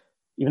follow,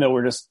 even though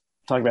we're just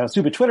talking about how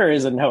stupid Twitter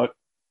is and how it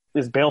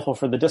is baleful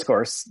for the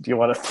discourse, do you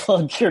want to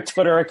plug your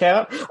Twitter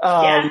account?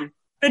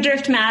 The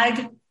Drift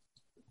Mag.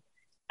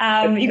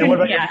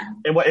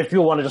 If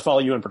people want to just follow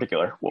you in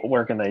particular,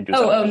 where can they do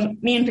so?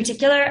 Me in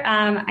particular?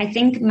 I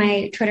think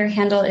my Twitter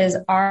handle is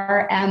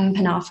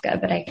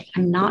Panovka, but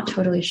I'm not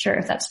totally sure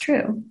if that's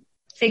true.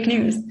 Fake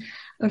news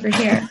over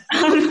here.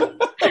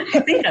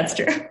 I think that's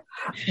true.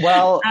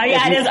 Well,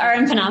 it is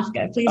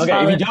Panovka. Please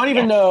follow. If you don't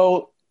even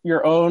know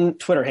your own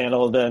Twitter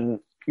handle, then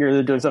you're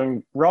either doing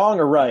something wrong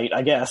or right,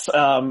 I guess,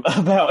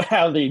 about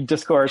how the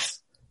discourse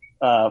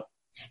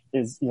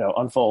is,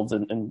 unfolds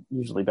in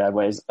usually bad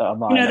ways. There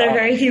are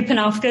very few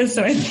Panovkas,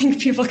 so I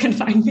think people can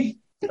find me.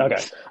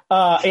 Okay.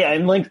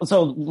 And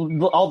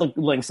so all the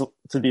links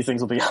to these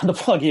things will be on the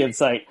Plug-in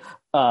site,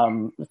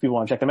 if people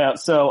want to check them out.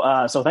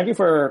 So thank you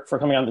for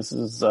coming on. This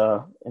is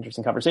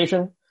interesting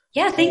conversation.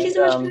 Yeah. Thank you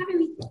so much for having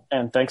me.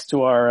 And thanks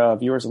to our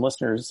viewers and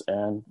listeners,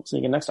 and we'll see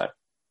you again next time.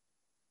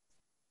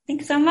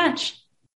 Thanks so much.